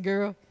then he said,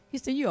 girl, he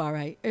said, you all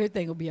right.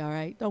 Everything will be all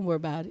right. Don't worry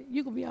about it.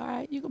 You can be all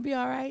right. You can be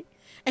all right.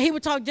 And he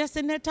would talk just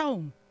in that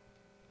tone.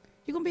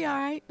 You're going to be all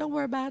right. Don't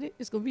worry about it.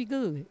 It's going to be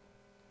good.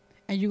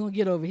 And you're going to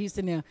get over it. He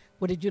said, now,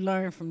 what did you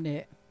learn from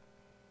that?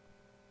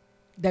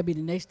 That'd be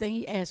the next thing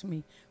he asked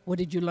me. What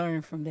did you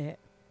learn from that?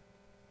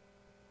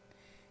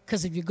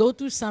 Because if you go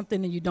through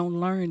something and you don't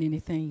learn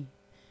anything,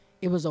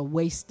 it was a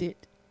wasted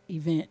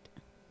event.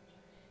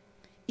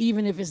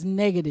 Even if it's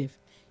negative,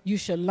 you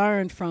should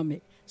learn from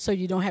it so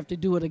you don't have to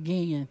do it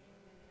again.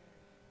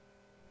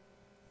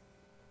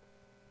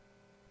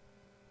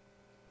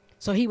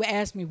 So he would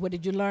ask me, what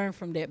did you learn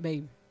from that,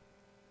 baby?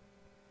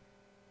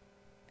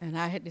 And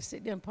I had to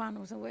sit there and ponder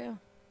and say, well,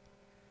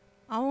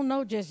 I don't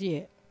know just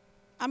yet.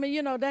 I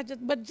mean,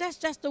 but that's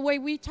just the way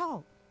we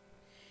talk.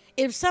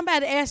 If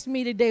somebody asked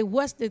me today,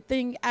 what's the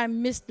thing I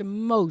miss the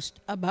most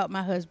about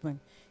my husband?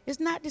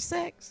 It's not the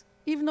sex,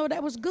 even though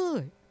that was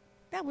good.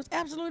 That was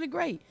absolutely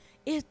great.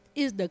 It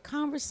is the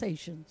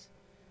conversations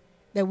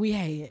that we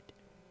had.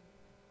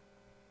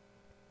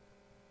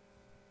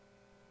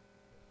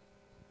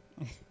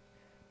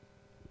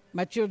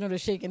 My children are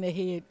shaking their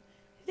head.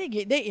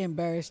 They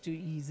embarrassed too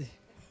easy.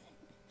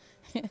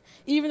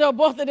 Even though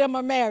both of them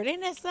are married.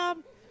 Ain't that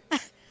something?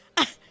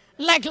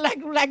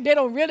 like they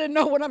don't really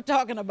know what I'm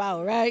talking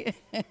about, right?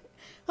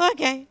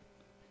 Okay.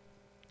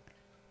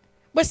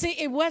 But see,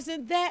 it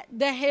wasn't that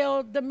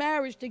held the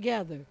marriage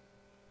together.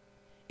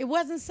 It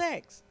wasn't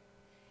sex.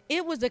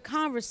 It was the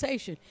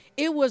conversation.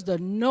 It was the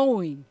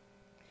knowing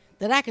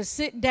that I could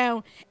sit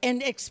down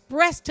and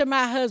express to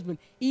my husband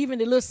even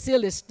the little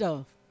silly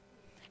stuff.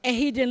 And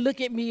he didn't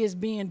look at me as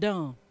being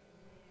dumb.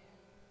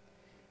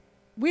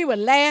 We would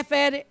laugh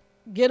at it,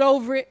 get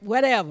over it,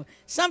 whatever.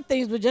 Some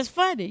things were just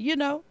funny,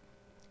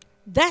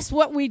 That's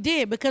what we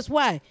did. Because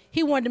why?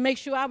 He wanted to make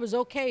sure I was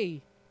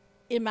okay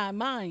in my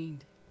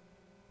mind.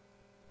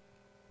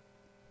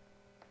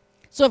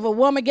 So if a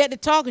woman get to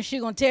talking,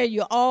 she's going to tell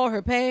you all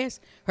her past,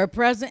 her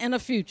present, and her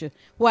future.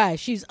 Why?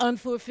 She's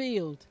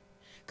unfulfilled.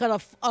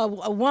 Because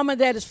a woman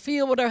that is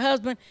filled with her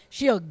husband,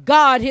 she'll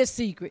guard his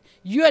secret.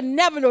 You'll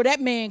never know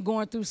that man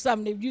going through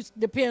something if you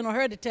depend on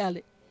her to tell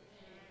it.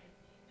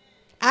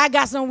 I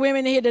got some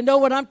women in here that know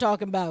what I'm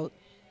talking about.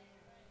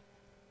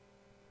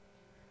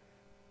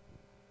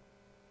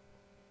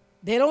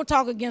 They don't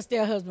talk against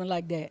their husband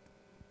like that.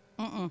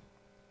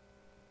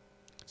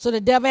 So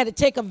the devil had to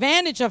take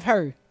advantage of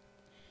her.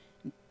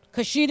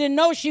 Because she didn't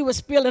know she was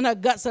spilling her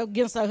guts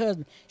against her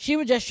husband. She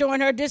was just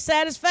showing her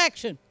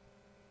dissatisfaction.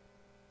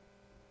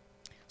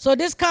 So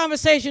this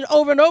conversation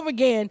over and over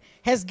again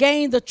has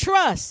gained the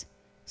trust.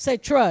 Say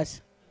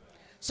trust.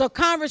 So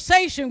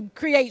conversation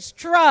creates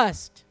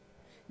trust,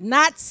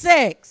 not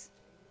sex.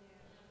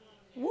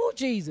 Woo,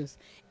 Jesus.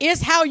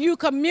 It's how you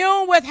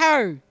commune with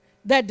her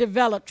that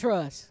developed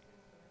trust.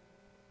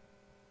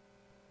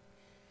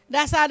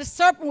 That's how the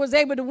serpent was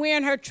able to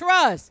win her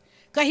trust.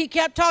 Because he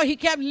kept talking, he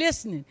kept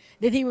listening.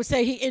 Then he would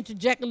say he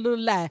interjected a little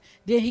lie.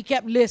 Then he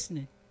kept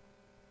listening.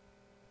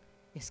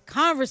 It's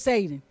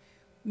conversating.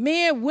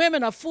 Men,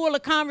 women are full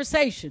of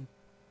conversation.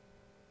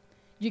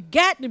 You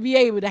got to be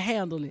able to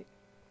handle it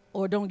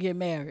or don't get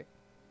married.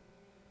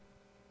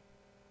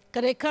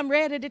 Because they come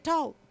ready to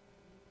talk.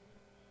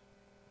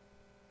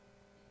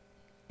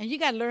 And you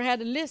got to learn how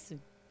to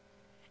listen.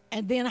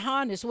 And then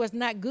harness what's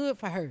not good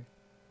for her.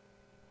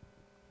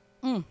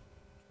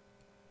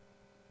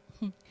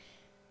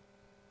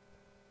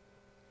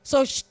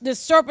 So the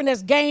serpent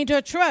has gained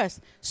her trust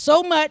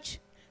so much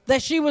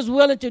that she was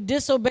willing to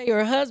disobey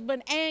her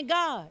husband and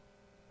God.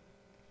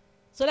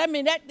 So that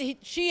means that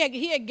he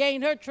had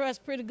gained her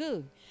trust pretty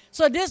good.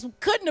 So this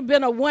couldn't have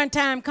been a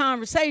one-time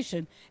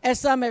conversation, as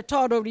some have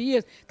taught over the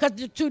years,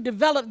 because to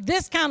develop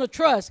this kind of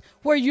trust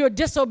where you'll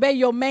disobey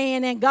your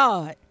man and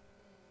God.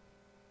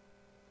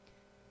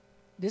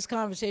 This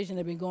conversation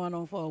had been going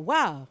on for a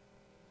while.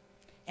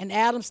 And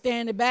Adam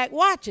standing back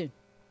watching.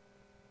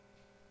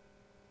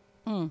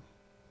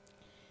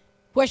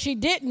 What she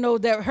didn't know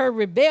that her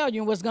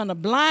rebellion was going to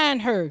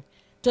blind her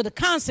to the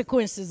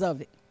consequences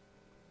of it.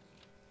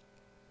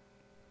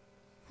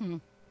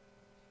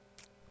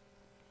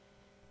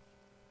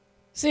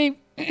 See,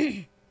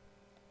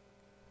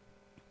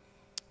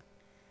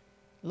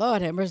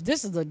 Lord have mercy,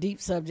 this is a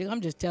deep subject.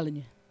 I'm just telling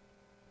you.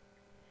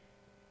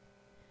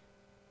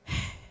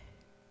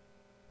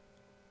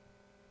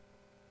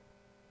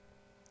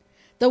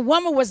 The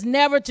woman was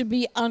never to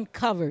be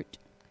uncovered,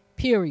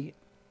 period.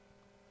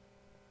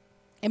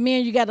 And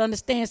man, you got to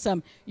understand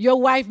something. Your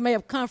wife may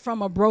have come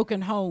from a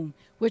broken home,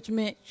 which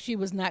meant she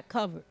was not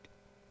covered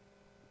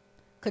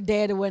because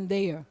daddy wasn't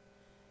there.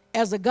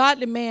 As a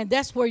godly man,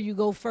 that's where you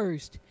go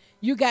first.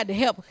 You got to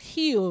help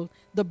heal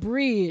the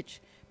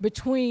bridge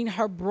between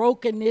her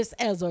brokenness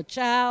as a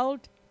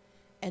child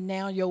and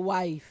now your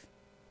wife.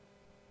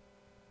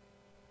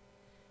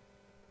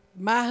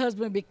 My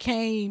husband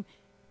became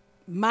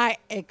my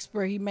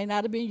expert. He may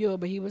not have been yours,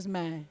 but he was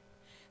mine.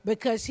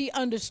 Because he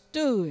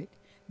understood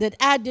that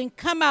I didn't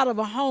come out of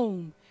a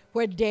home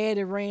where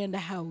daddy ran the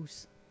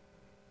house.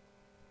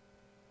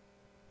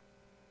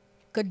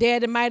 Because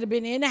daddy might have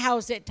been in the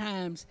house at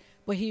times,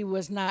 but he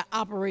was not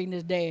operating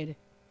as daddy.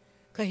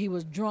 Because he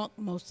was drunk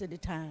most of the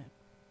time.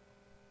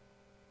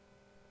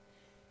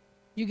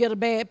 You get a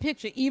bad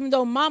picture. Even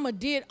though mama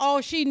did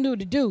all she knew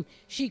to do,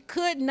 she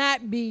could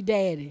not be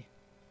daddy.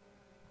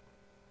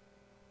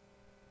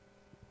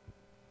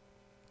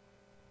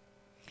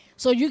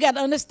 So you got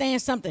to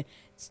understand something.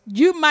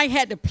 You might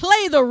have to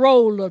play the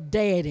role of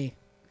daddy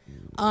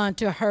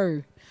onto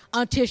her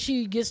until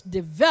she gets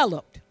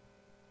developed.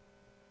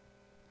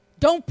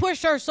 Don't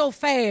push her so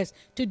fast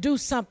to do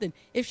something.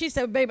 If she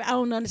said, baby, I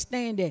don't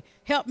understand that,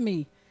 help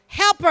me.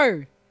 Help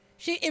her.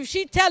 If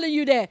she telling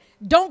you that,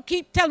 don't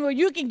keep telling her,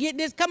 you can get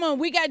this. Come on,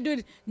 we got to do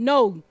this.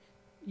 No,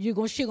 she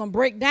going to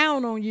break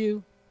down on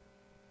you.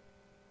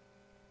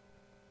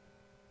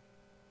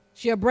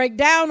 She'll break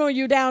down on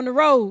you down the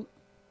road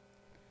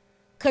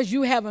because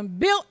you haven't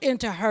built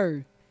into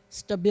her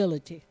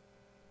stability.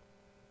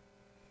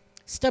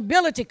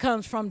 Stability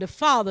comes from the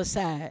father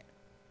side.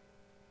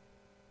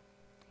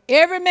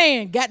 Every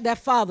man got that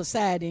father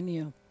side in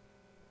him.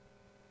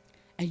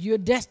 And you're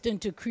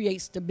destined to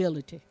create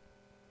stability.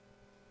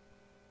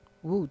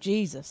 Ooh,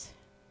 Jesus.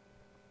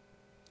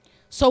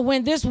 So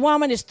when this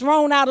woman is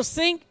thrown out of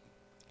sync,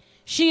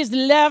 she is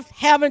left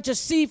having to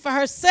see for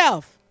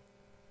herself.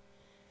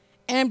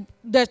 And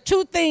the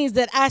two things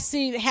that I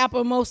see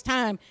happen most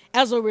time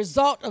as a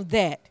result of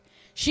that,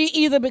 she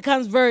either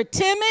becomes very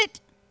timid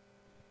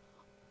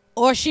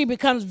or she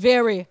becomes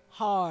very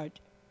hard.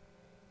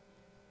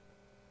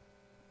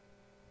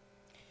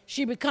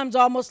 She becomes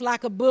almost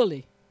like a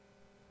bully.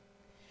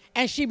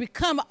 And she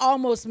becomes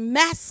almost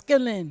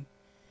masculine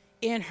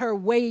in her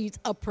ways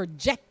of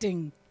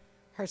projecting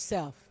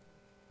herself.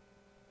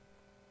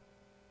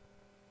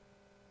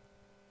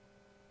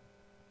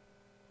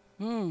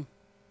 Because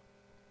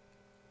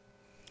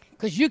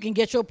you can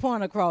get your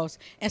point across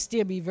and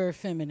still be very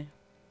feminine.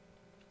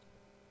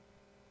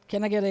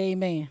 Can I get an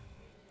amen?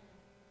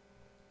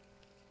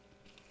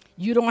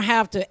 You don't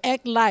have to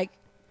act like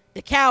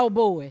the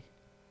cowboy.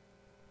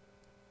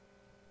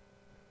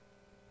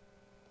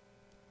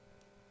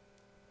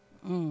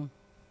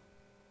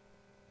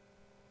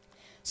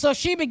 So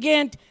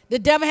the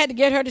devil had to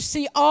get her to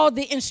see all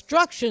the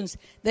instructions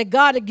that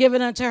God had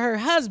given unto her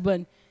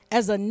husband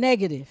as a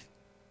negative.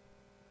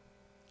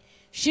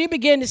 She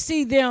began to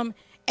see them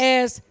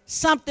as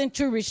something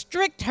to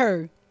restrict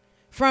her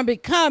from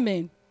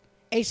becoming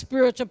a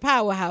spiritual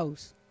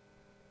powerhouse.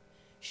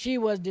 She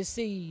was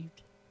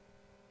deceived.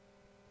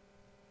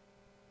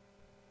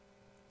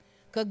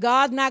 Because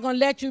God's not going to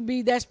let you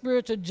be that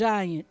spiritual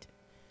giant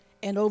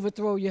and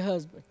overthrow your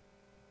husband.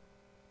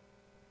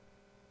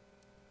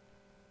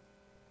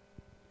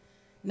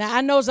 Now,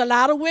 I know there's a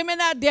lot of women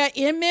out there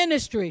in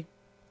ministry,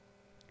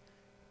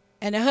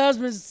 and the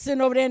husband's sitting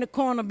over there in the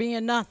corner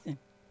being nothing.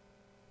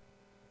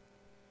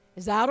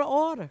 It's out of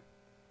order.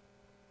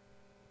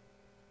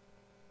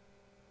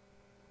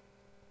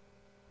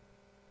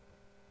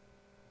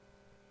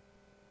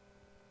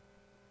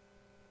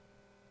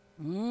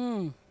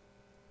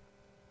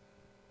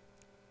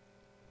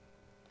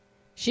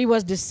 She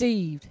was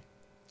deceived.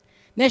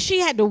 Now, she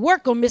had to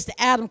work on Mr.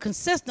 Adam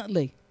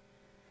consistently.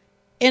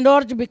 In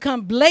order to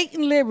become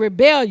blatantly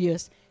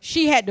rebellious,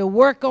 she had to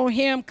work on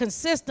him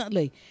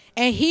consistently.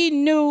 And he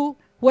knew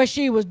what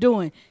she was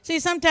doing. See,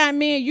 sometimes,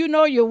 men, you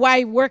know your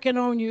wife working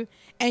on you,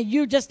 and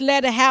you just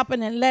let it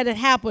happen and let it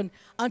happen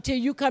until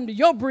you come to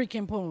your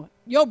breaking point.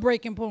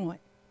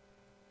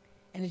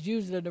 And it's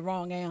usually the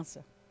wrong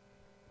answer.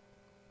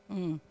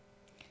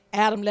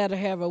 Adam let her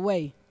have her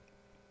way.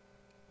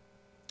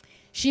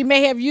 She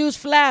may have used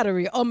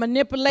flattery or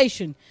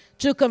manipulation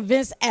to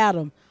convince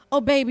Adam,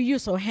 oh, baby, you're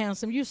so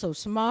handsome, you're so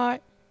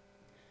smart.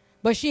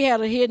 But she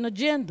had a hidden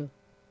agenda.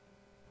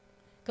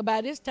 Because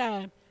by this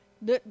time,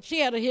 she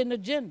had a hidden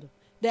agenda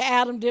that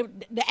Adam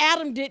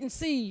didn't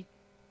see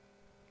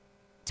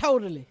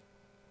totally.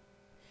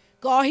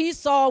 All he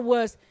saw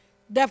was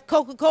that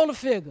Coca-Cola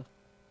figure.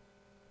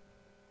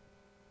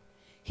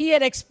 He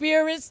had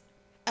experienced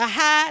a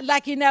high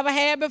like he never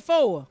had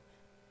before.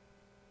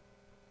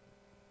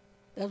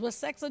 That's what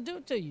sex will do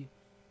to you.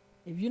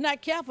 If you're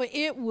not careful,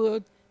 it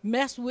will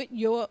mess with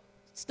your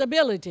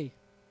stability.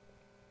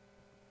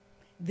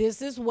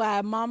 This is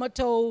why Mama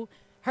told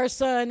her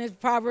son in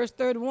Proverbs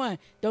 31,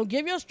 don't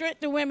give your strength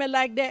to women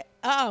like that.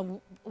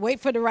 Wait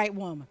for the right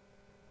woman.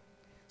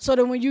 So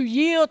that when you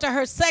yield to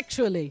her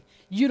sexually,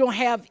 you don't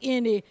have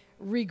any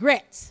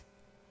regrets.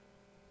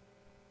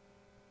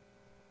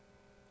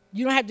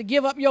 You don't have to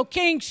give up your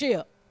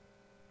kingship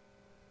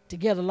to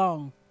get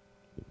along.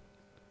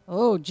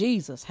 Oh,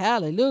 Jesus.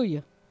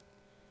 Hallelujah.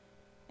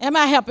 Am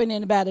I helping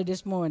anybody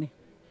this morning?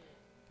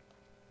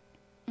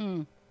 I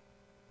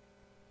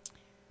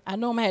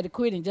know I'm going to have to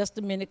quit in just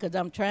a minute because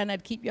I'm trying not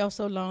to keep y'all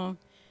so long.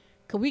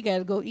 Because we got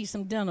to go eat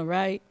some dinner,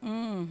 right?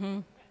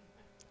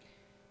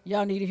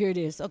 Y'all need to hear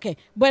this. Okay.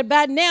 But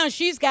by now,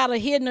 she's got a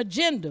hidden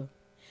agenda.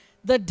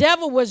 The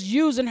devil was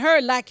using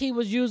her like he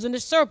was using the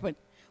serpent.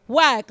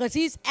 Why? Because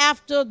he's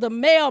after the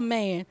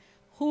mailman,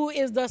 who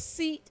is the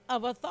seat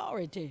of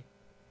authority.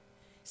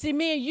 See,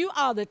 me and you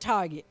are the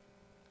target.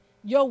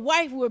 Your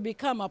wife will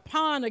become a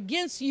pawn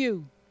against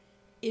you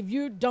if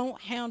you don't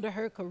handle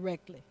her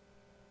correctly.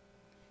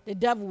 The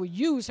devil will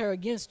use her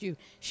against you.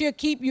 She'll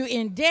keep you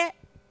in debt.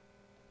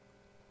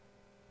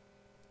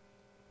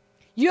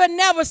 You'll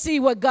never see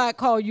what God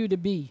called you to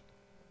be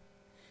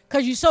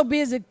because you're so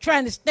busy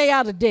trying to stay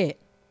out of debt.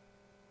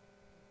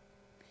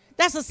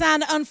 That's a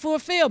sign of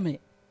unfulfillment.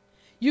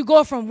 You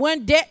go from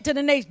one debt to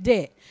the next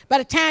debt. By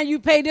the time you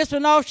pay this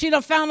one off, she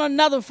done found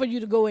another for you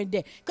to go in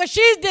debt because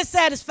she's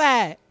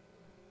dissatisfied.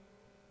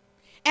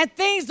 And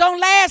things don't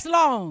last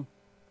long.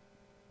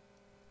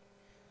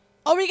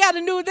 Oh, we got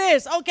to do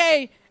this.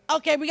 Okay,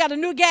 we got a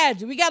new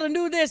gadget. We got to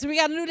do this and we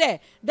got to do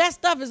that. That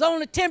stuff is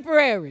only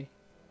temporary.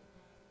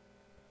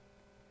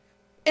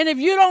 And if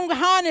you don't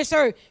harness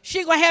her,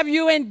 she's going to have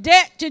you in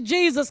debt till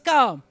Jesus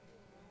come.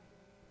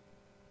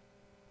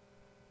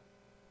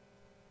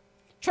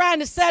 Trying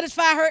to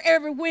satisfy her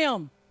every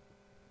whim.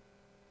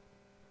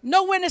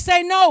 Know when to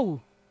say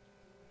no.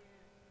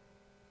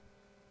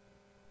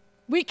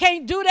 We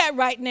can't do that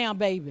right now,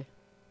 baby.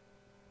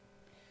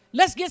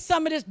 Let's get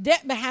some of this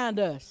debt behind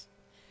us.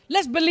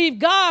 Let's believe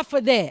God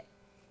for that.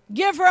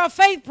 Give her a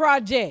faith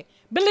project.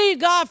 Believe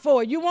God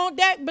for it. You want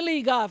that?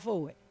 Believe God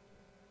for it.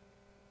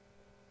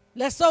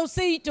 Let's sow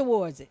seed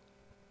towards it.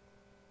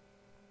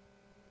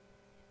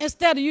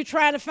 Instead of you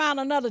trying to find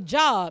another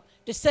job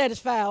to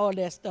satisfy all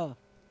that stuff.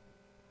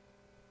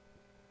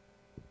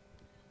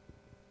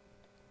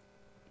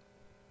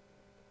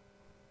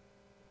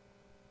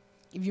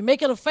 If you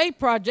make it a faith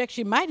project,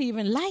 she might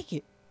even like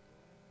it.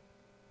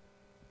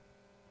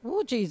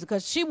 Oh, Jesus,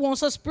 because she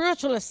wants a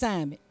spiritual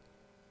assignment.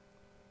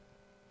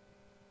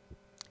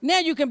 Now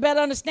you can better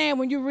understand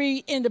when you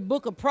read in the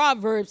book of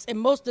Proverbs and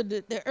most of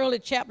the early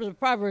chapters of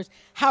Proverbs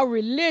how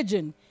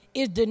religion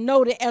is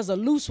denoted as a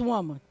loose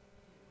woman.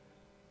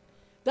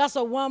 That's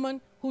a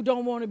woman who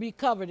don't want to be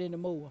covered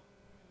anymore.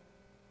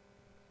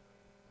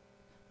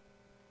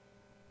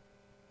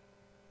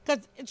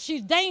 Because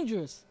she's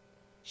dangerous.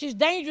 She's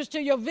dangerous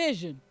to your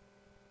vision.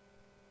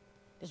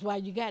 That's why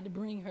you got to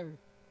bring her.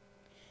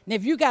 And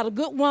if you got a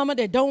good woman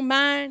that don't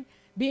mind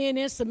being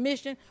in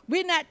submission,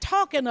 we're not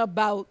talking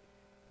about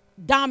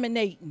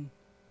dominating.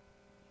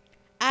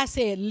 I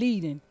said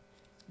leading,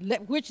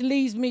 which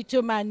leads me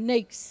to my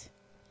next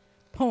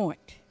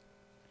point.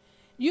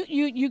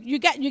 You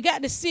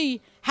got to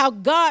see how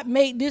God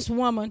made this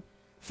woman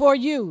for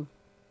you.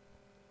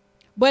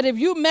 But if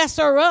you mess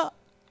her up,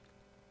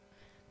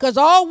 because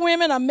all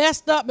women are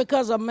messed up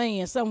because of a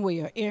man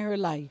somewhere in her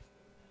life.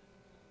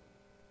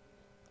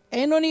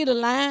 Ain't no need to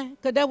lie,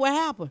 because that's what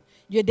happened.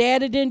 Your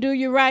daddy didn't do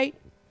you right.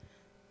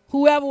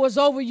 Whoever was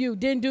over you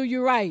didn't do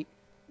you right.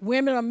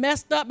 Women are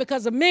messed up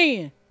because of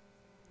men.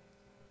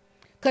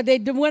 Because they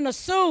wouldn't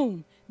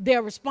assume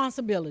their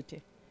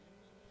responsibility.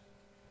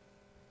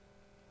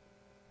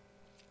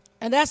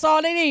 And that's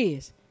all it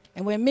is.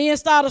 And when men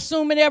start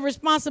assuming their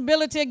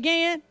responsibility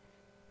again,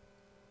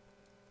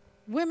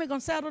 women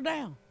going to settle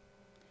down.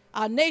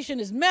 Our nation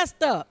is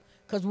messed up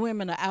because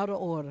women are out of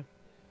order.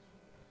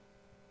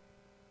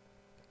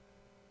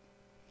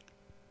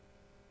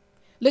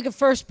 Look at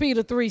 1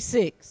 Peter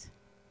 3:6.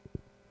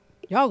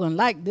 Y'all going to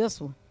like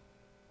this one.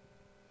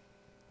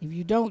 If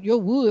you don't, your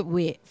wood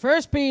wet.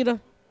 1 Peter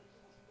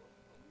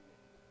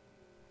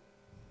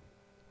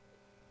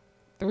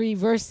 3,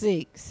 verse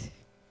 6.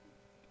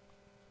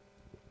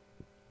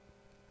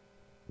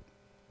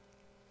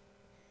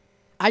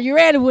 Are you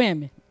ready,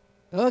 women?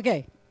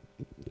 Okay.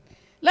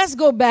 Let's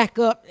go back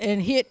up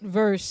and hit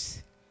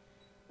verse,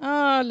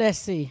 let's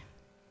see.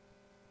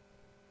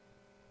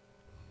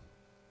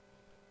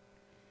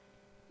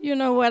 You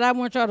know what? I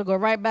want y'all to go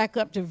right back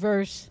up to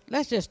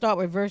let's just start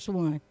with verse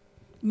 1.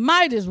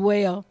 Might as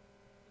well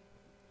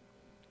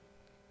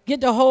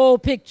get the whole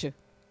picture.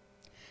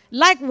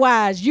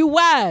 Likewise, you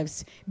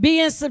wives,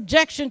 be in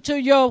subjection to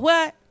your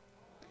what?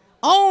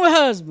 Own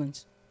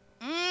husbands.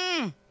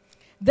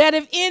 that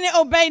if any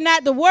obey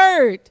not the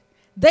word,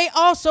 they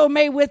also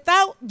may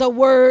without the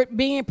word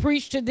being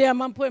preached to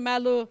them. I'm putting my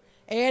little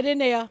ad in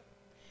there.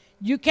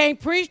 You can't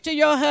preach to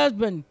your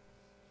husband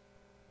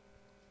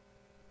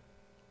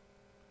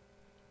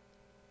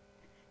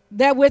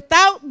that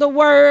without the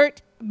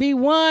word be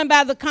won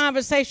by the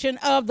conversation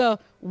of the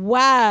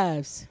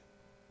wives.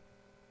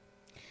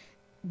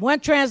 One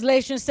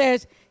translation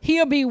says,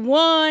 he'll be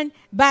won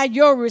by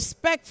your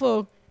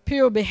respectful,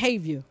 pure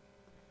behavior.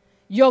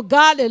 Your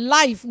godly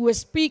life will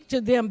speak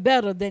to them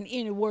better than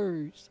any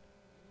words.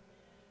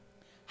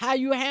 How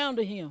you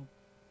handle him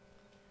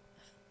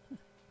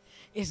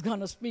is going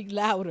to speak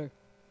louder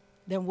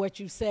than what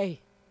you say.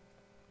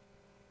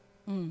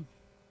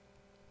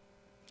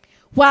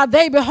 While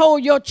they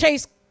behold your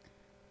chaste,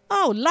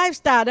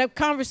 lifestyle. That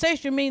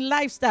conversation means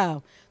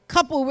lifestyle.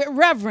 Coupled with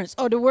reverence,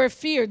 or the word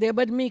fear there,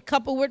 but it means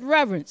coupled with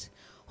reverence.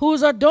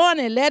 Who's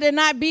adorning? Let it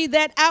not be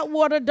that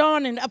outward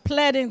adorning of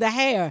plaiting the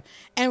hair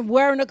and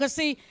wearing it. Because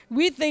see,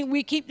 we think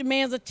we keep the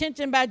man's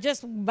attention by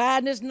just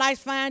buying this nice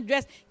fine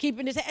dress,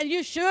 keeping his hair. And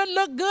you should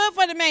look good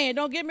for the man,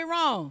 don't get me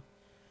wrong.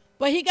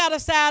 But he got a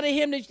side of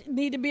him that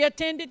need to be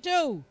attended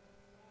to.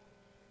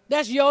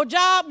 That's your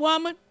job,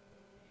 woman.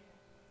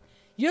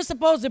 You're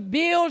supposed to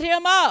build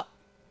him up.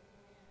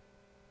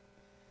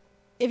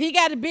 If he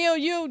got to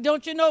build you,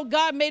 don't you know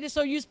God made it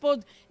so you're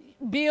supposed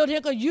to build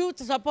him because you're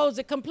supposed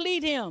to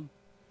complete him,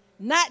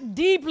 not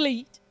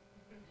deplete.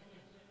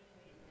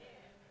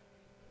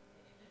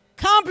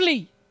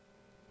 Complete.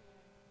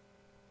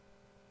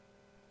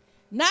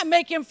 Not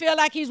make him feel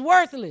like he's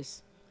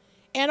worthless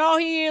and all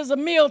he is a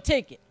meal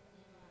ticket.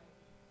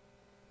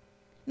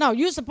 No,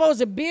 you're supposed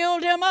to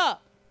build him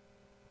up.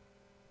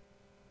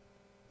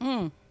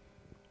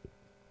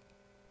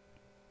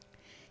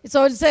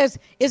 So it says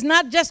it's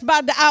not just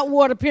about the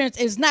outward appearance.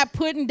 It's not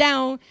putting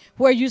down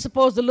where you're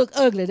supposed to look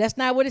ugly. That's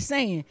not what it's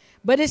saying.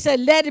 But it said,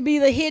 let it be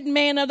the hidden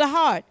man of the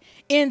heart,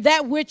 in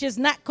that which is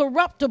not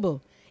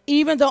corruptible,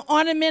 even the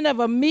ornament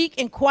of a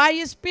meek and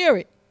quiet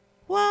spirit.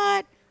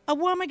 What? A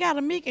woman got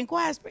a meek and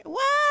quiet spirit?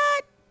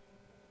 What?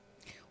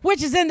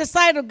 Which is in the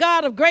sight of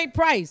God of great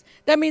price.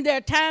 That means there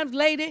are times,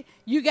 lady,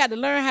 you got to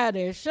learn how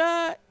to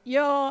shut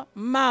your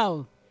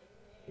mouth.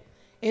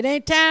 It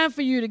ain't time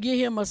for you to give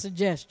him a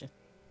suggestion.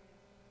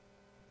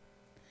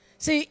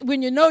 See,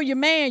 when you know your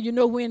man, you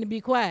know when to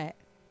be quiet.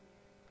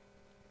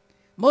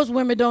 Most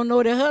women don't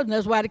know their husband.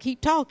 That's why they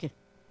keep talking.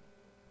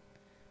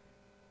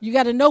 You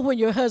got to know when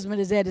your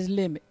husband is at his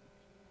limit.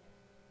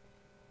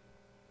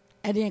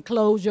 And then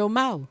close your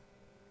mouth.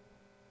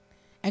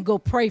 And go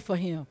pray for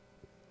him.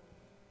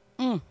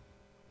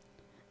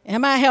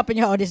 Am I helping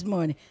y'all this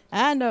morning?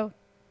 I know.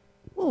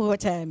 Ooh, what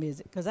time is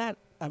it? Because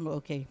I'm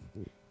okay.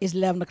 It's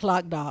 11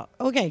 o'clock, dog.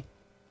 Okay.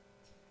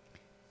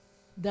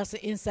 That's an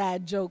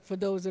inside joke for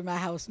those in my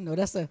house. No,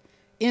 that's an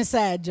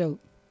inside joke.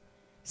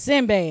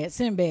 Sinbad,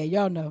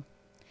 y'all know.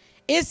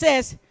 It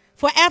says,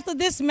 for after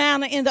this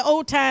manner in the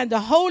old time, the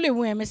holy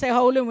women, say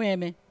holy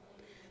women.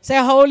 Say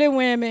holy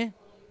women.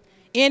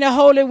 Any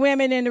holy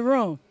women in the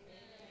room.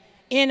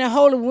 Any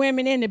holy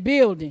women in the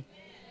building.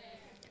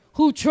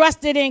 Who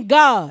trusted in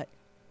God.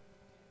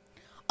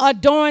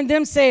 Adorned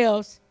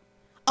themselves.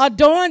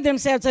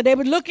 So they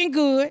were looking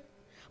good.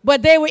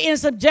 But they were in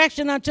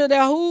subjection unto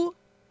their who?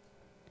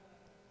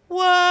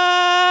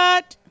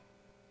 What?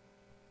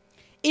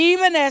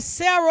 Even as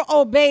Sarah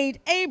obeyed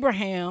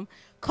Abraham,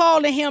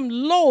 calling him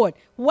Lord.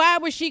 Why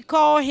would she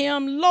call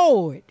him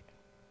Lord?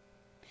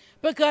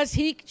 Because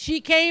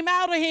she came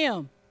out of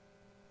him.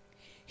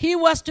 He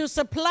was to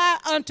supply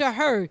unto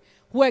her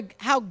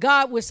how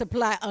God would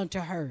supply unto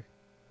her.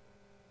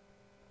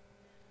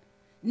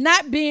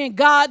 Not being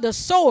God the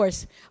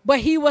source,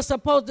 but he was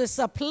supposed to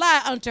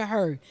supply unto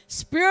her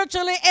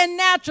spiritually and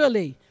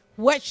naturally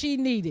what she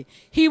needed.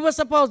 He was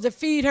supposed to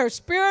feed her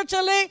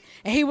spiritually,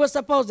 and he was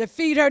supposed to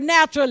feed her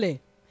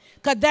naturally,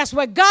 because that's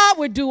what God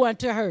would do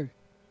unto her.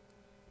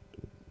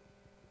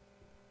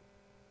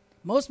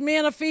 Most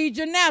men will feed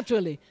you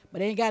naturally, but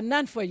they ain't got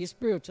nothing for you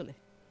spiritually.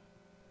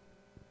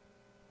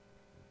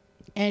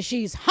 And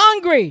she's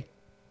hungry.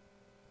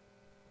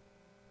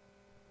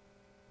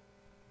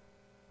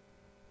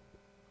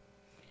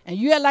 And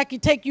you act like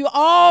it take you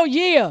all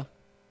year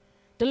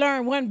to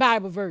learn one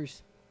Bible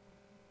verse.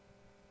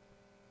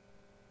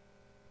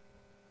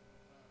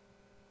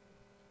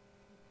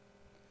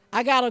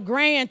 I got a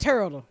grand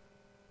turtle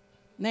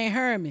named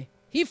Hermie.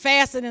 He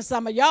faster than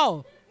some of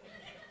y'all.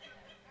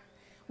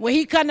 When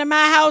he come to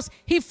my house,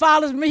 he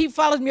follows me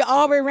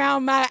all the way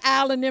around my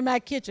island in my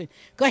kitchen,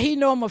 because he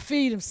know I'm going to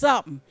feed him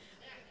something.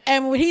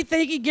 And when he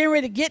think he getting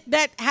ready to get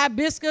that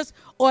hibiscus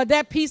or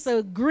that piece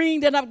of green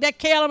that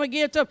kale I'm going to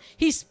give to him,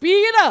 he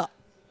speed up.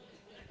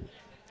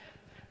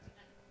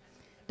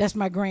 That's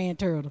my grand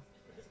turtle.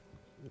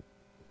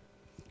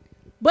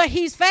 But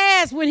he's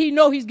fast when he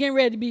know he's getting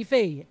ready to be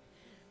fed.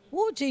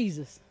 Oh,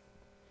 Jesus.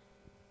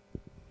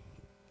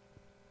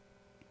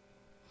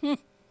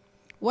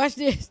 Watch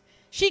this.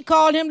 She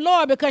called him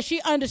Lord because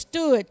she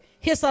understood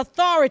his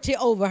authority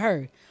over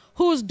her,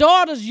 whose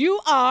daughters you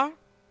are.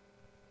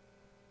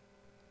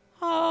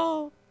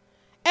 Oh,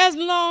 As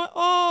long,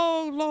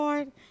 oh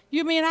Lord,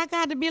 you mean I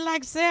got to be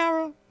like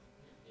Sarah?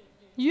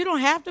 You don't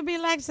have to be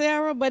like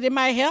Sarah, but it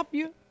might help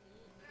you.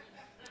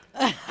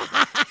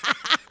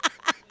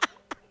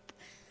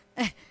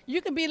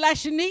 You can be like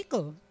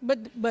Shanika,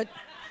 but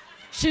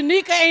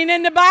Shanika ain't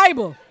in the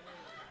Bible.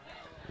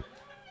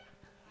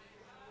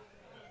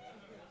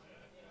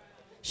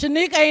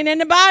 Shanika ain't in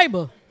the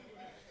Bible.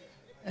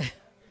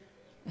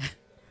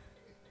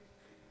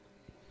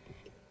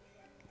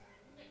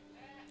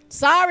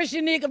 Sorry,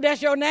 Shanika, if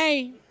that's your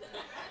name.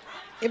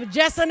 It was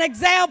just an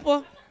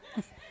example.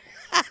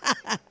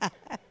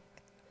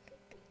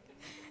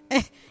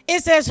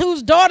 It says,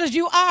 whose daughters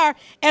you are,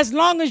 as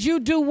long as you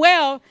do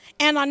well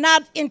and are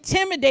not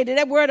intimidated.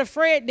 That word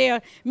afraid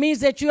there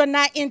means that you are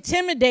not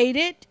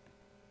intimidated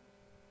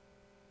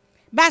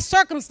by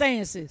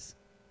circumstances.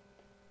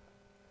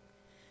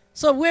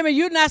 So women,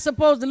 you're not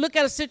supposed to look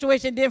at a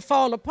situation and then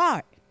fall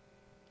apart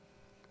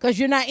because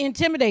you're not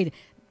intimidated.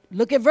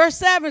 Look at verse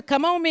 7.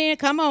 Come on, men,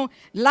 come on.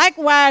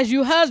 Likewise,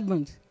 you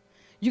husbands,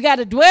 you got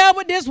to dwell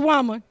with this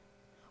woman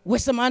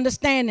with some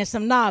understanding,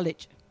 some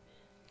knowledge,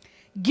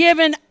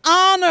 giving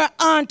honor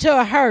unto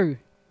her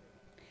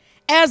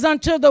as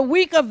unto the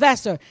weaker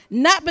vessel,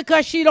 not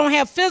because she don't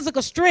have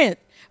physical strength,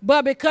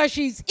 but because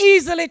she's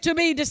easily to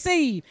be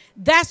deceived.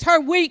 That's her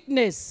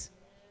weakness.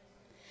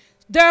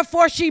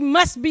 Therefore, she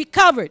must be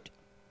covered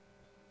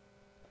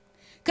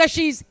because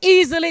she's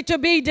easily to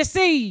be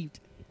deceived.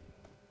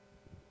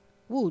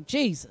 Ooh,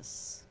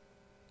 Jesus.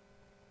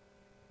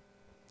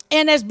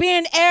 And as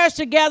being heirs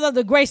together of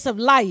the grace of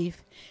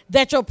life,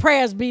 that your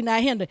prayers be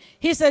not hindered.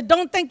 He said,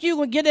 don't think you're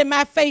going to get in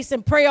my face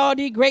and pray all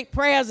these great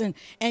prayers and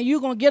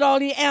you're going to get all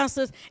these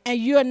answers and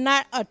you're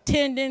not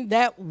attending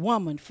that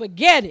woman.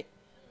 Forget it.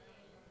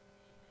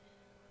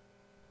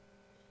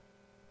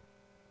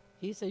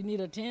 He said you need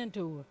to attend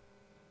to her.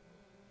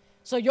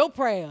 So your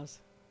prayers,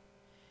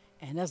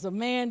 and as a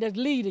man that's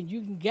leading,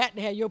 you got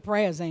to have your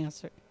prayers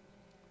answered.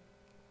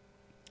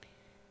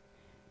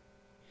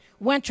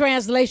 One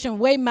translation,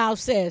 Weymouth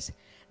says,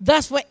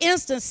 thus, for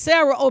instance,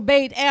 Sarah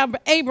obeyed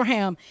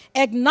Abraham,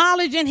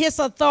 acknowledging his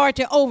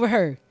authority over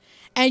her.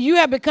 And you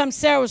have become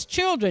Sarah's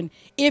children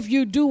if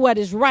you do what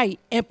is right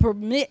and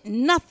permit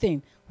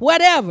nothing,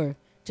 whatever,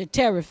 to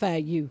terrify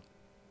you.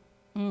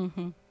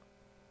 Then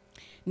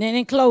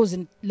in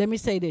closing, let me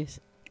say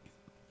this.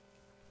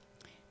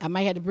 I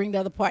might have to bring the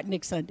other part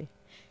next Sunday.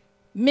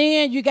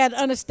 Men, you got to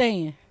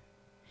understand,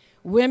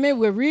 women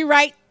will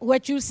rewrite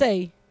what you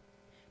say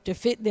to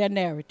fit their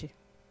narrative.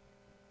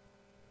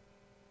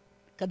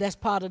 Because that's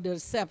part of the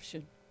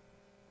deception.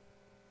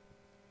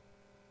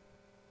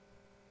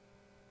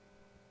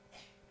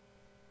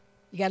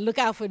 You got to look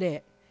out for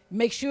that.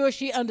 Make sure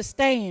she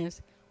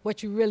understands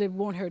what you really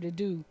want her to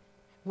do,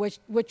 what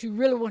you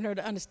really want her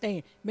to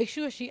understand. Make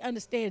sure she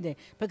understands that.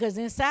 Because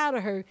inside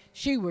of her,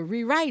 she will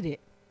rewrite it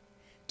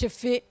to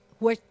fit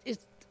what is,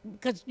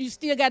 because you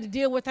still got to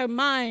deal with her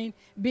mind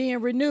being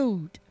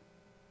renewed.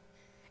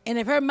 And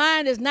if her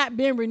mind is not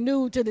being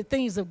renewed to the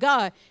things of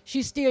God,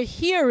 she's still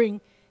hearing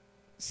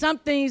some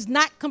things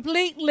not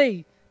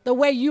completely the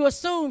way you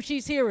assume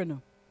she's hearing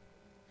them.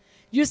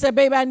 You say,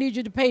 baby, I need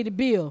you to pay the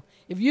bill.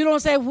 If you don't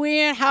say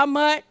when, how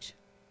much,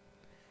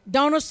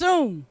 don't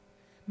assume.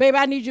 Baby,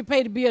 I need you to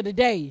pay the bill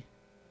today.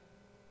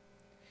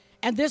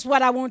 And this is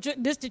what I want you,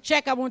 this is the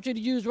check I want you to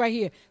use right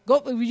here.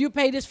 Go, you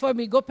pay this for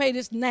me. Go pay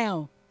this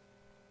now.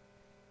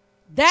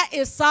 That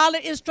is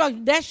solid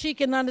instruction. That she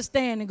can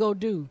understand and go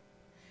do.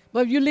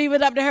 But if you leave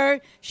it up to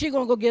her, she's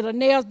going to go get her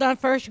nails done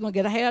first. She's going to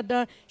get her hair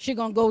done. She's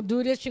going to go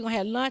do this. She's going to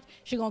have lunch.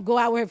 She's going to go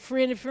out with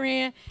her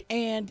friend.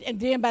 And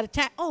then by the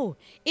time, oh,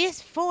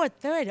 it's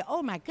 4:30.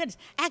 Oh, my goodness.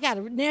 I got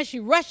to, now she's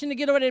rushing to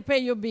get over there to pay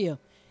your bill.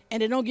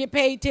 And they don't get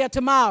paid till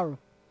tomorrow.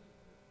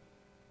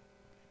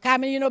 I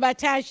mean, you know, by the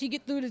time she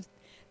get through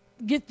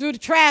the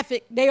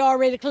traffic, they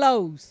already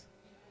closed.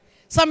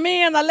 Some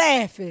men are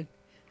laughing.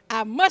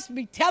 I must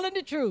be telling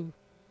the truth.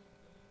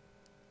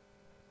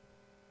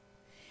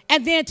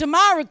 And then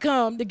tomorrow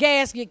come, the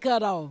gas get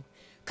cut off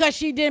because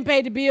she didn't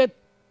pay the bill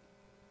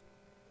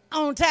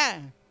on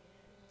time.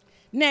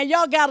 Now,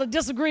 y'all got a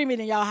disagreement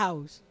in y'all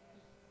house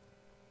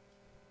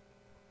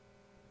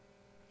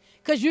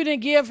because you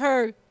didn't give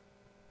her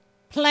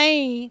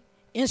plain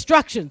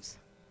instructions.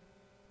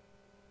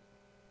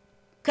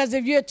 Because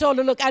if you had told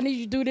her, look, I need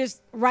you to do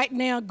this right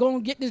now, go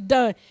and get this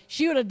done,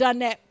 she would have done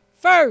that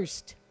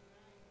first.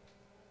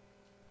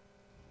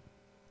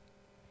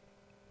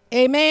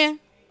 Amen?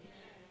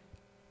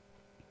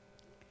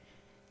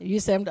 You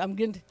said, I'm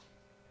getting...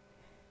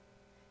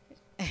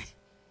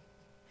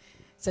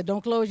 Said,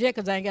 don't close yet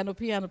because I ain't got no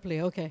piano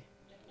player. Okay.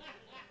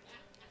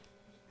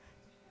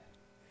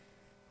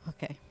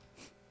 Okay.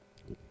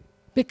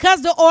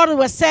 Because the order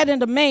was set in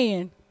the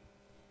man,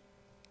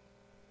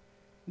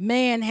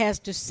 man has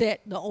to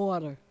set the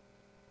order.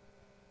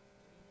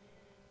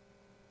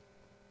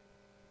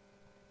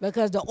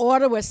 Because the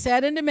order was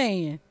set in the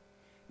man,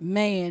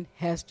 man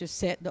has to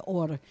set the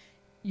order.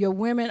 Your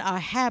women are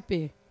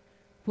happy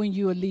when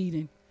you are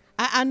leading.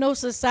 I know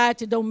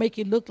society don't make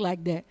it look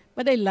like that,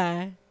 but they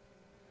lie.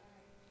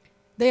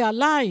 They are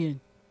lying.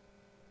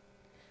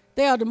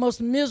 They are the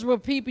most miserable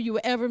people you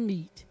will ever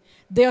meet.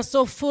 They are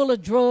so full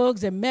of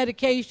drugs and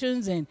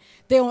medications, and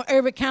they're on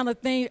every kind of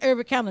thing,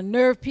 every kind of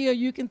nerve pill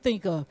you can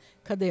think of,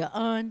 because they are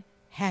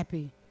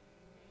unhappy.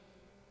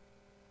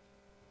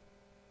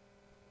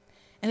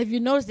 And if you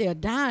notice, they are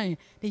dying.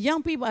 The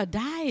young people are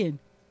dying.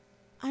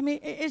 I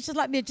mean, it's just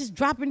like they're just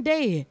dropping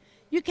dead.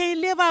 You can't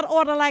live out of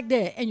order like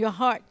that and your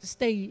heart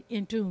stay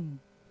in tune.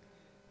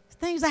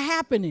 Things are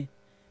happening.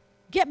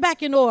 Get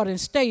back in order and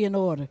stay in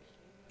order.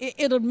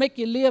 It'll make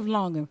you live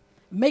longer,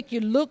 make you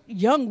look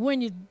young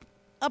when you're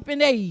up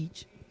in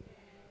age.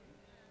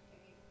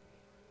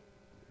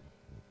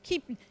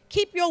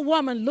 Keep your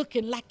woman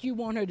looking like you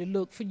want her to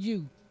look for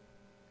you.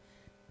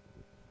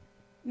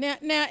 Now,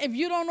 if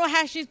you don't know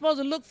how she's supposed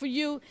to look for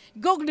you,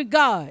 go to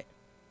God.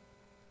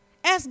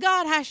 Ask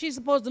God how she's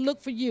supposed to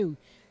look for you.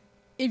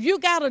 If you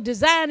got a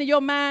design in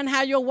your mind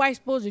how your wife's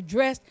supposed to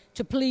dress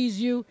to please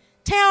you,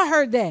 tell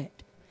her that.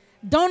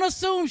 Don't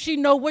assume she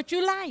know what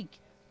you like.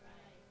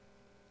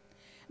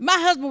 My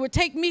husband would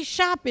take me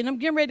shopping. I'm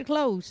getting ready to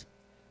close.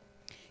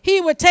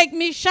 He would take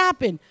me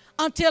shopping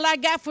until I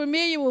got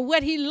familiar with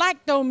what he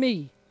liked on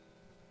me.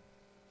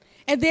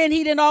 And then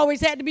he didn't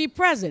always have to be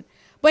present.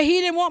 But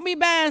he didn't want me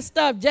buying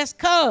stuff just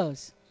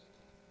because.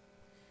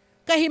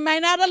 Because he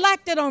might not have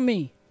liked it on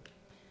me.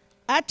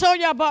 I told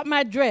you I bought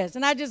my dress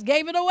and I just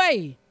gave it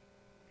away.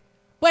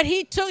 But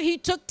he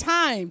took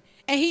time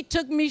and he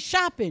took me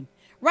shopping,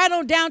 right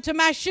on down to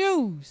my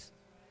shoes.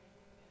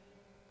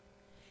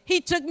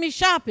 He took me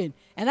shopping.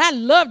 And I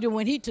loved it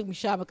when he took me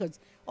shopping because,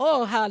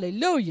 oh,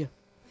 hallelujah.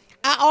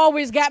 I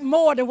always got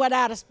more than what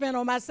I'd have spent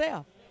on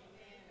myself.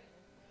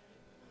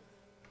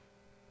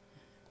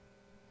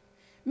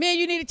 Man,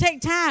 you need to take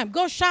time.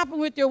 Go shopping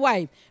with your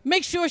wife.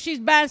 Make sure she's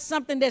buying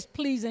something that's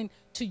pleasing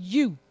to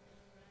you.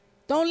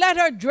 Don't let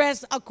her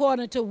dress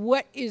according to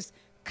what is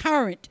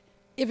current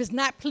if it's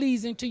not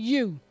pleasing to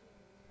you.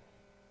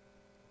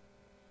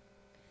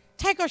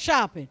 Take her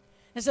shopping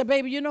and say,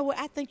 baby, you know what?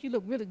 I think you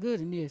look really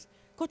good in this.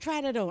 Go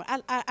try that on.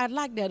 I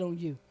like that on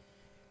you.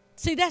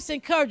 See, that's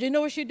encouraging. You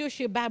know what she'll do?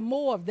 She'll buy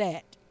more of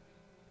that.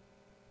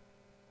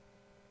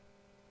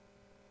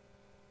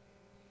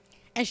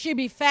 And she'll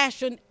be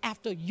fashioned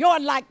after your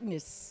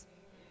likeness.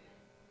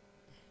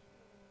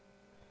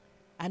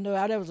 I know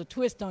there was a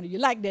twist on it. You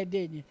liked that,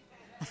 didn't you?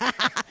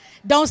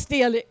 Don't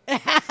steal it.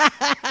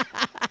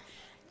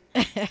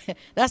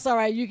 That's all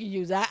right. You can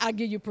use it. I'll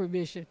give you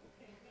permission.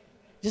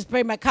 Just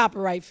pay my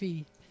copyright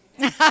fee.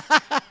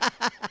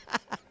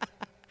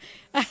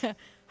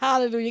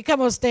 Hallelujah.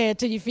 Come on, stand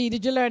to your feet.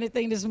 Did you learn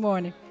anything this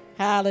morning?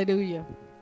 Hallelujah.